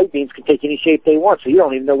damn light beams can take any shape they want, so you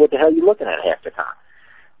don't even know what the hell you're looking at half the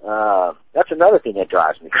time. That's another thing that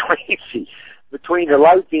drives me crazy. Between the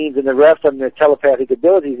light beams and the rest of them, their telepathic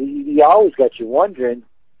abilities, you always got you wondering,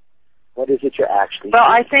 what is it you're actually doing?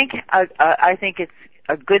 I think it's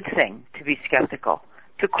a good thing to be skeptical,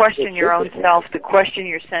 to question your own self, to question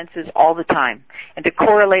your senses all the time, and to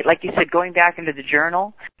correlate, like you said, going back into the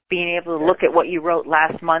journal, being able to look at what you wrote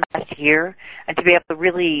last month, last year, and to be able to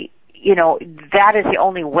really, you know, that is the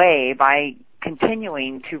only way, by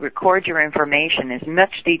continuing to record your information in as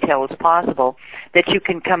much detail as possible, that you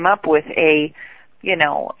can come up with a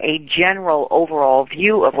general overall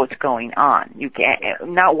view of what's going on. You can't,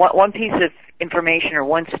 not one piece of information or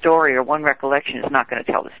one story or one recollection is not going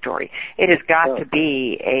to tell the story. It has got to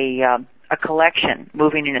be a collection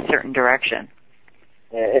moving in a certain direction.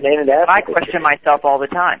 And I question myself all the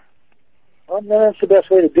time. Well, no, that's the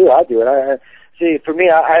best way to do it. I do it. See, for me,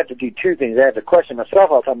 I have to do 2 things. I have to question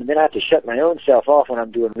myself all the time, and then I have to shut my own self off when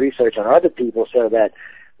I'm doing research on other people, so that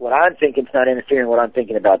what I'm thinking is not interfering with what I'm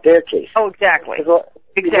thinking about their case. Oh, exactly.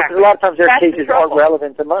 Because a lot of times their cases aren't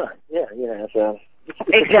relevant to mine. Yeah, you know, so.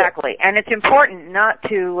 Exactly. And it's important not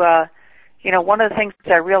to, one of the things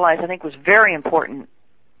that I realized I think was very important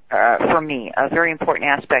for me, a very important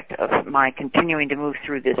aspect of my continuing to move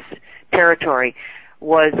through this territory,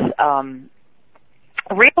 was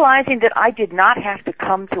realizing that I did not have to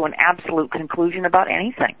come to an absolute conclusion about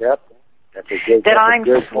anything. Yep. That I'm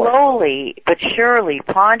slowly but surely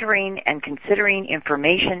pondering and considering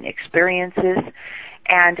information, experiences,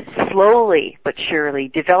 and slowly but surely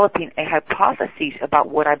developing a hypothesis about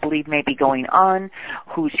what I believe may be going on,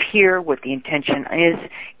 who's here, what the intention is.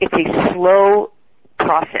 It's a slow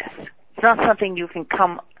process. It's not something you can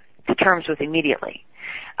come to terms with immediately.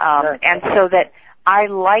 And so that I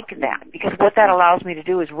like that, because what that allows me to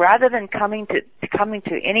do is, rather than coming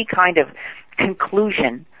to any kind of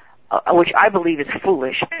conclusion, which I believe is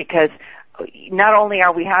foolish, because not only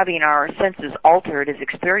are we having our senses altered as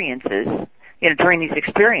experiences, during these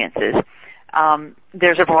experiences,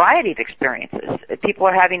 there's a variety of experiences. People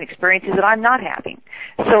are having experiences that I'm not having.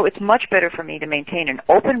 So it's much better for me to maintain an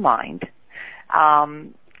open mind,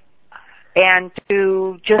 and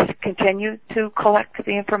to just continue to collect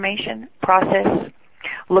the information, process,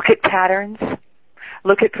 look at patterns,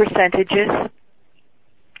 look at percentages,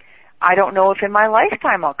 I don't know if in my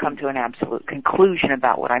lifetime I'll come to an absolute conclusion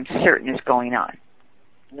about what I'm certain is going on.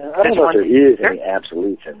 No, I don't know if there is any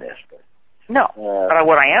absolutes in this. But, no, but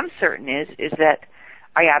what I am certain is that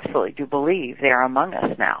I absolutely do believe they are among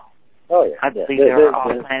us now. Oh yeah, I believe they're off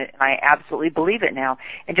planet, and I absolutely believe it now.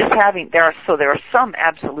 And just there are some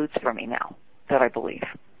absolutes for me now that I believe.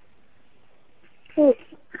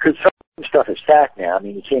 Because some stuff is fact now. I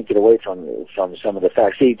mean, you can't get away from some of the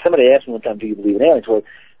facts. See, somebody asked me one time, "Do you believe in aliens?" Well,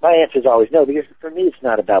 my answer is always no, because for me, it's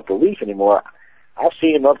not about belief anymore. I've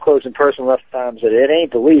seen them up close and personal enough times that it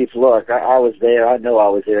ain't belief. Look, I was there. I know I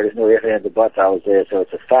was there. There's no ifs, ands, or buts. I was there, so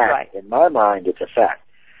it's a fact. Right. In my mind, it's a fact.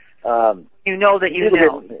 You know that you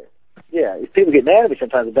know. Yeah, if people get mad at me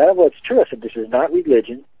sometimes about it, well, it's true. I said, this is not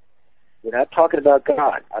religion. We're not talking about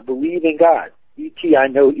God. I believe in God. E.T., I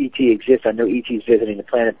know E.T. exists. I know E.T. is visiting the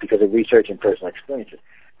planet because of research and personal experiences.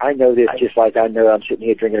 I know this just like I know I'm sitting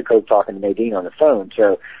here drinking a Coke talking to Nadine on the phone.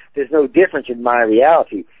 So there's no difference in my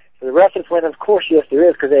reality. For the rest of the of course, yes, there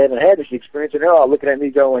is, because they haven't had this experience, and they're all looking at me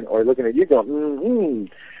going, or looking at you going, mm-hmm.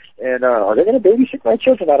 And are they going to babysit my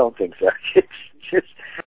children? I don't think so. It's just...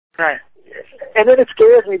 Right. And then it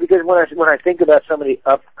scares me because when I think about some of the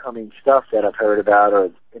upcoming stuff that I've heard about or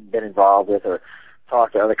been involved with or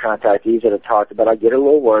talked to other contactees that have talked about, I get a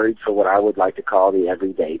little worried for what I would like to call the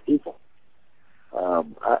everyday people.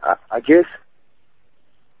 I just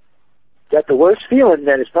got the worst feeling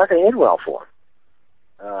that it's not going to end well for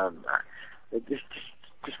them.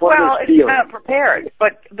 Just one of those feelings. Well, if you're not prepared,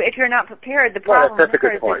 but if you're not prepared, the problem that's a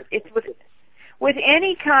good point. It's with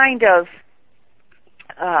any kind of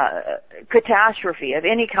catastrophe of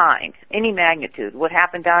any kind, any magnitude. What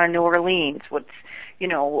happened down in New Orleans?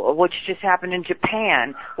 What's just happened in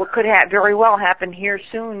Japan? What could very well happen here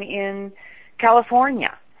soon in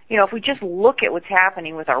California? If we just look at what's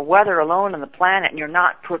happening with our weather alone on the planet, and you're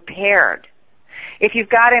not prepared, if you've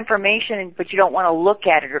got information but you don't want to look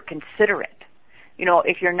at it or consider it,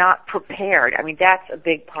 if you're not prepared, I mean, that's a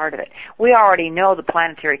big part of it. We already know the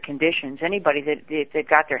planetary conditions. Anybody that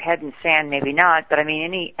got their head in the sand, maybe not, but I mean,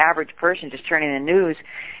 any average person just turning the news,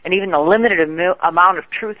 and even the limited amount of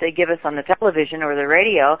truth they give us on the television or the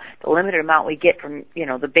radio, the limited amount we get from,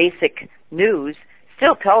 the basic news,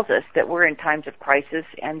 still tells us that we're in times of crisis,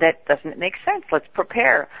 and that doesn't make sense. Let's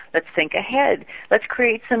prepare. Let's think ahead. Let's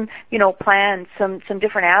create some, plans, some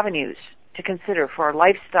different avenues to consider for our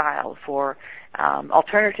lifestyle, for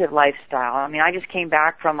alternative lifestyle. I mean, I just came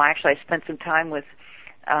back I spent some time with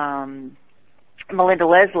Melinda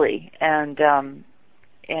Leslie and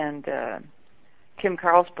Kim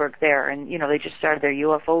Carlsberg there, and they just started their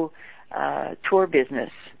UFO tour business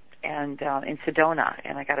and in Sedona,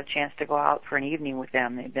 and I got a chance to go out for an evening with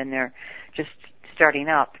them. They've been there just starting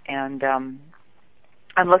up, and I'm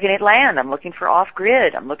looking at land. I'm looking for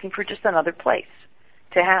off-grid. I'm looking for just another place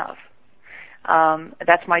to have.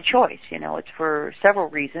 That's my choice. It's for several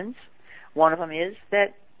reasons. One of them is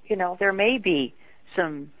that, there may be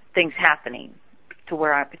some things happening to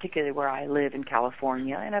particularly where I live in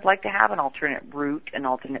California, and I'd like to have an alternate route, an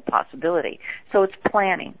alternate possibility. So it's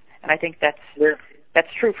planning, and I think that's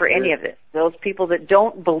true for any of it. Those people that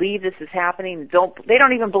don't believe this is happening, they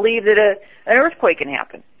don't even believe that an earthquake can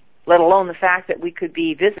happen, let alone the fact that we could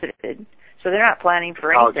be visited. So they're not planning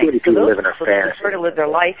for anything. So those people that prefer to live their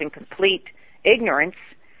life in complete ignorance,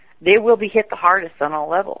 they will be hit the hardest on all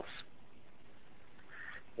levels.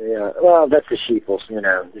 Yeah, well, that's the sheeples,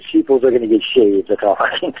 The sheeples are going to get shaved, that's all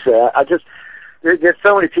I can say. There's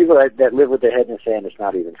so many people that live with their head in the sand, it's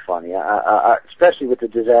not even funny. Especially with the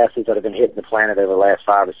disasters that have been hitting the planet over the last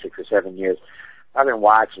 5 or 6 or 7 years. I've been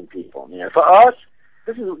watching people. For us,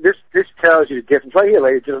 this tells you the difference. Right here,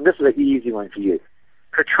 ladies and gentlemen, this is an easy one for you.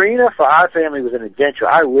 Katrina, for our family, was an adventure.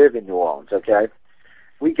 I live in New Orleans, okay?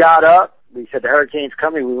 We got up. We said the hurricane's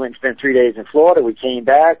coming. We went and spent 3 days in Florida. We came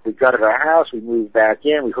back. We gutted our house. We moved back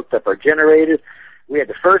in. We hooked up our generators. We had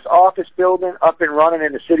the first office building up and running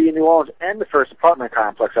in the city of New Orleans and the first apartment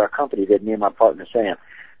complex our company did, me and my partner Sam.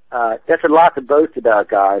 That's a lot to boast about,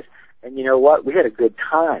 guys. And you know what? We had a good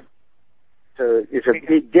time. So it's a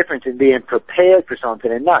big difference in being prepared for something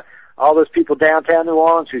and not. All those people downtown New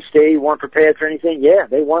Orleans who stayed weren't prepared for anything. Yeah,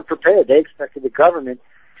 they weren't prepared. They expected the government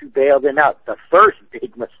to bail them out. The first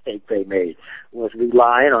big mistake they made was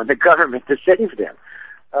relying on the government to save them.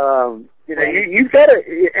 You've got to,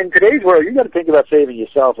 in today's world, you've got to think about saving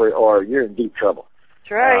yourself or you're in deep trouble.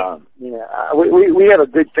 That's right. We have a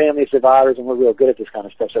good family of survivors, and we're real good at this kind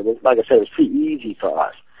of stuff. So, like I said, it was pretty easy for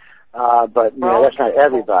us. But that's not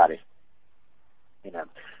everybody.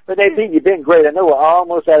 But Nadine, you've been great. I know we're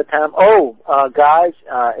almost out of time. Guys,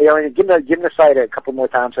 give them the site a couple more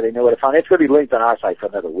times so they know where to find it. It's going to be linked on our site for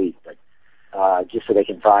another week. But just so they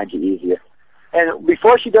can find you easier. And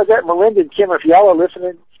before she does that, Melinda and Kim, if y'all are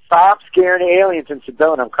listening, stop scaring the aliens in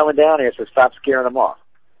Sedona. I'm coming down here, so stop scaring them off.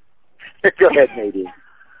 Go ahead, Nadine.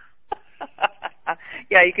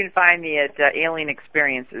 Yeah, you can find me at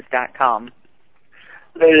alienexperiences.com.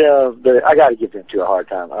 I got to give them a hard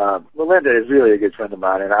time. Melinda is really a good friend of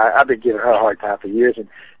mine, and I've been giving her a hard time for years. And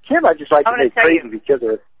Kim, I just like to make crazy because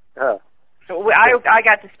of her. So I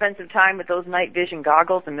got to spend some time with those night vision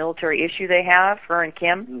goggles, the military issue they have, her and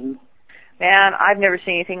Kim. Mm-hmm. Man, I've never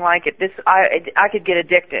seen anything like it. I could get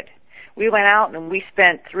addicted. We went out and we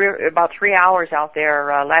spent about 3 hours out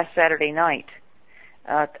there last Saturday night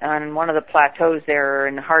on one of the plateaus there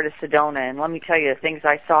in the heart of Sedona. And let me tell you, the things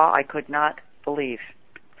I saw, I could not believe.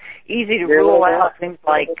 Easy to rule out things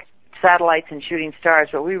like satellites and shooting stars,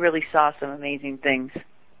 but we really saw some amazing things.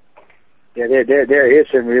 Yeah, there is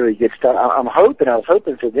some really good stuff. I was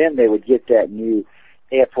hoping for them they would get that new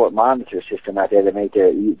airport monitor system out there to make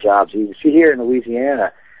their jobs easy. See, here in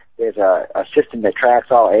Louisiana, there's a system that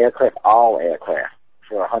tracks all aircraft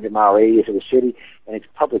for a 100-mile radius of the city, and it's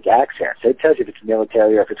public access. So it tells you if it's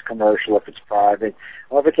military or if it's commercial, if it's private,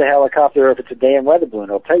 or if it's a helicopter or if it's a damn weather balloon.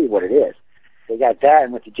 It'll tell you what it is. They got that,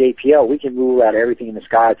 and with the JPL, we can rule out everything in the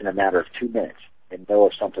skies in a matter of 2 minutes and know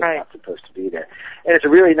if something's not supposed to be there. And it's a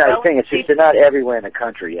really nice thing. It's just they're not everywhere in the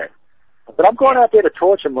country yet. But I'm going out there to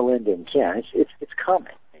torture Melinda and Ken. It's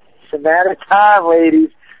coming. It's a matter of time, ladies.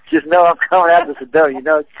 Just know I'm coming out to Sedona. You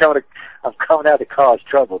know I'm coming out to cause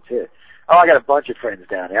trouble, too. Oh, I got a bunch of friends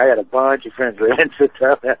down there. I got a bunch of friends in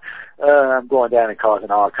Sedona. I'm going down and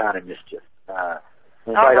causing all kind of mischief.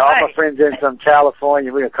 Invite all my friends in from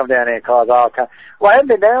California. We're going to come down there and cause all kind. Well, I haven't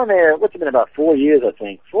been down there. What's it been, about 4 years, I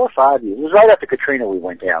think. 4 or 5 years. It was right after Katrina we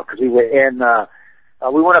went down because we were in,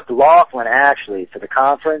 we went up to Laughlin, actually, for the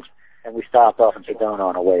conference, and we stopped off in Sedona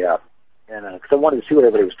on our way up. And because I wanted to see what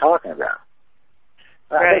everybody was talking about.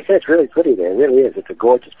 I think it's really pretty there. It really is. It's a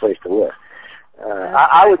gorgeous place to live.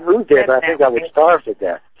 I would move there, but I think I would starve to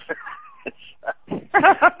death.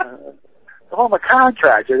 I'm a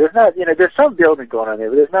contractor. There's not, there's some building going on there,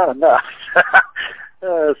 but there's not enough.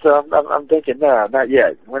 So I'm thinking, no, not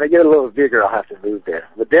yet. When I get a little bigger, I'll have to move there.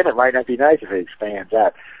 But then it might not be nice if it expands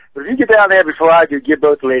out. But if you get down there before I do, give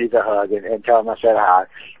both ladies a hug and tell them I said hi.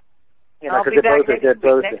 I'll be back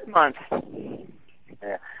next month.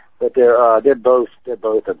 Yeah, but they're both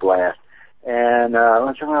a blast. And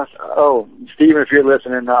what's else? Oh, Stephen, if you're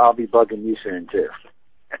listening, I'll be bugging you soon too.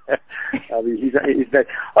 He's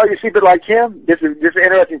you see, but like him, this is an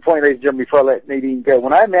interesting point, ladies and gentlemen, before I let Nadine go.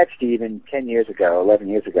 When I met Stephen 10 years ago, 11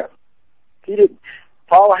 years ago,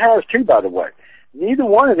 Paula Harris too, by the way. Neither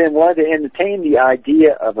one of them wanted to entertain the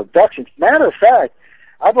idea of abductions. Matter of fact,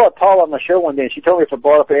 I brought Paula on my show one day, and she told me if I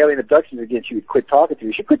brought up alien abductions again, she would quit talking to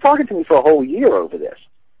me. She quit talking to me for a whole year over this.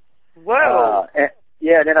 Whoa. And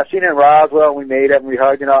then I seen her in Roswell, and we made up, and we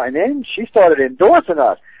hugged and all, and then she started endorsing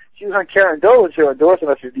us. She was on Karen Dolan's show endorsing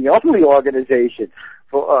us as the only organization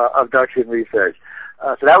for abduction research.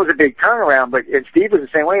 So that was a big turnaround, and Steve was the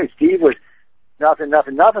same way. Steve was nothing. Now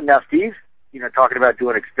Steve's, talking about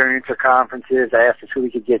doing experiencer conferences. I asked us who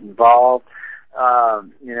we could get involved.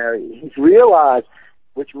 He's realized,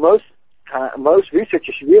 which most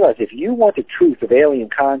researchers should realize, if you want the truth of alien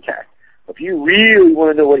contact, if you really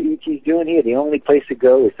want to know what ET's doing here, the only place to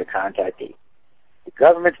go is to Contactee. The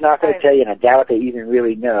government's not going to tell you, and I doubt they even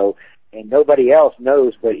really know, and nobody else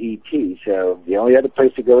knows but ET, so the only other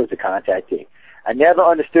place to go is to Contactee. I never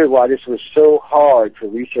understood why this was so hard for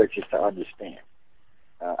researchers to understand.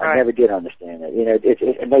 I never did understand that.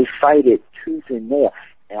 And they fight it tooth and nail.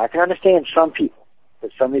 And I can understand some people,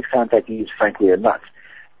 but some of these contactees, frankly, are nuts.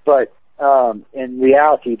 But in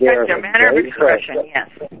reality, there are manner of expression, yes.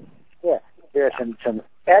 Yeah, there are some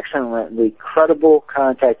excellently credible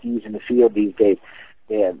contactees in the field these days.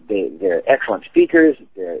 They're excellent speakers.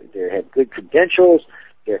 They have good credentials.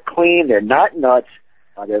 They're clean. They're not nuts.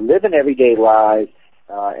 They're living everyday lives,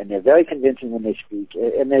 and they're very convincing when they speak.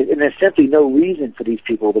 And there's simply no reason for these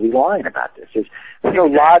people to be lying about this. There's no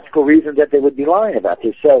logical reason that they would be lying about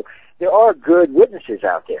this. So there are good witnesses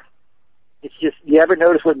out there. It's just, you ever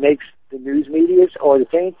notice what makes the news media or the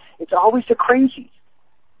thing? It's always the crazies.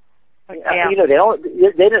 Yeah. They don't want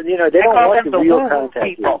the real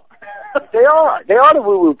contactees. They are the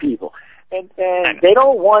woo-woo people. And they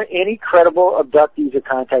don't want any credible abductees or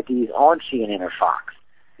contactees on CNN or Fox.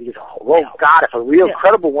 Because, God, if a real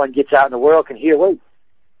credible one gets out in the world can hear, wait,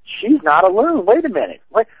 she's not alone. Wait a minute.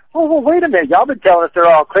 Wait a minute. Y'all been telling us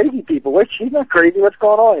they're all crazy people. Wait, she's not crazy. What's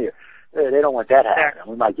going on here? They don't want that happening.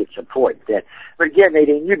 We might get support then. But again,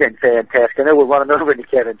 Nadine, you've been fantastic. I know we're running over into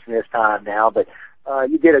Kevin Smith's time now, but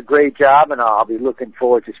You did a great job, and I'll be looking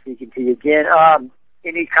forward to speaking to you again.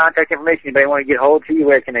 Any contact information, anybody want to get hold to you,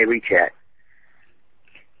 where can they reach at?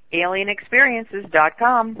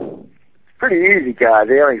 AlienExperiences.com. Pretty easy, guys.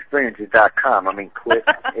 AlienExperiences.com. I mean, quit.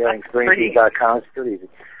 AlienExperiences.com. It's pretty easy.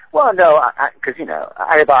 Well, no, because,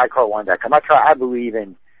 I call one.com. I believe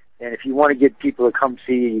in, and if you want to get people to come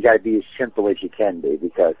see you got to be as simple as you can be,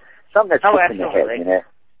 because something that's in the head,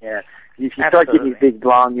 Yeah. If you start getting these big,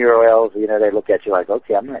 long URLs, they look at you like,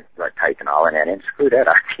 okay, I'm not typing all of that in. Screw that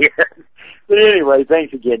idea. But anyway,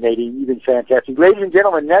 thanks again, Nadine. You've been fantastic. Ladies and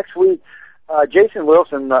gentlemen, next week, Jason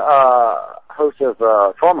Wilson, former host of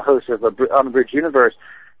On the Bridge Universe,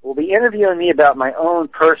 will be interviewing me about my own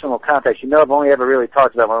personal contacts. I've only ever really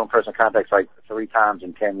talked about my own personal contacts like 3 times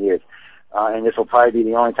in 10 years. And this will probably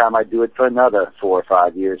be the only time I do it for another 4 or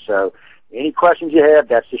 5 years. So any questions you have,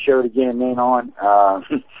 that's the show to get him in on.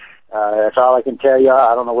 That's all I can tell you.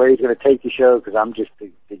 I don't know where he's going to take the show because I'm just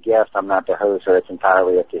the guest. I'm not the host, so it's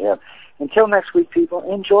entirely up to him. Until next week, people,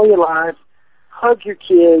 enjoy your lives. Hug your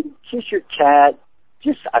kid. Kiss your cat.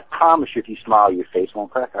 I promise you, if you smile, your face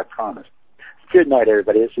won't crack. I promise. Good night,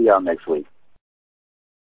 everybody. I'll see y'all next week.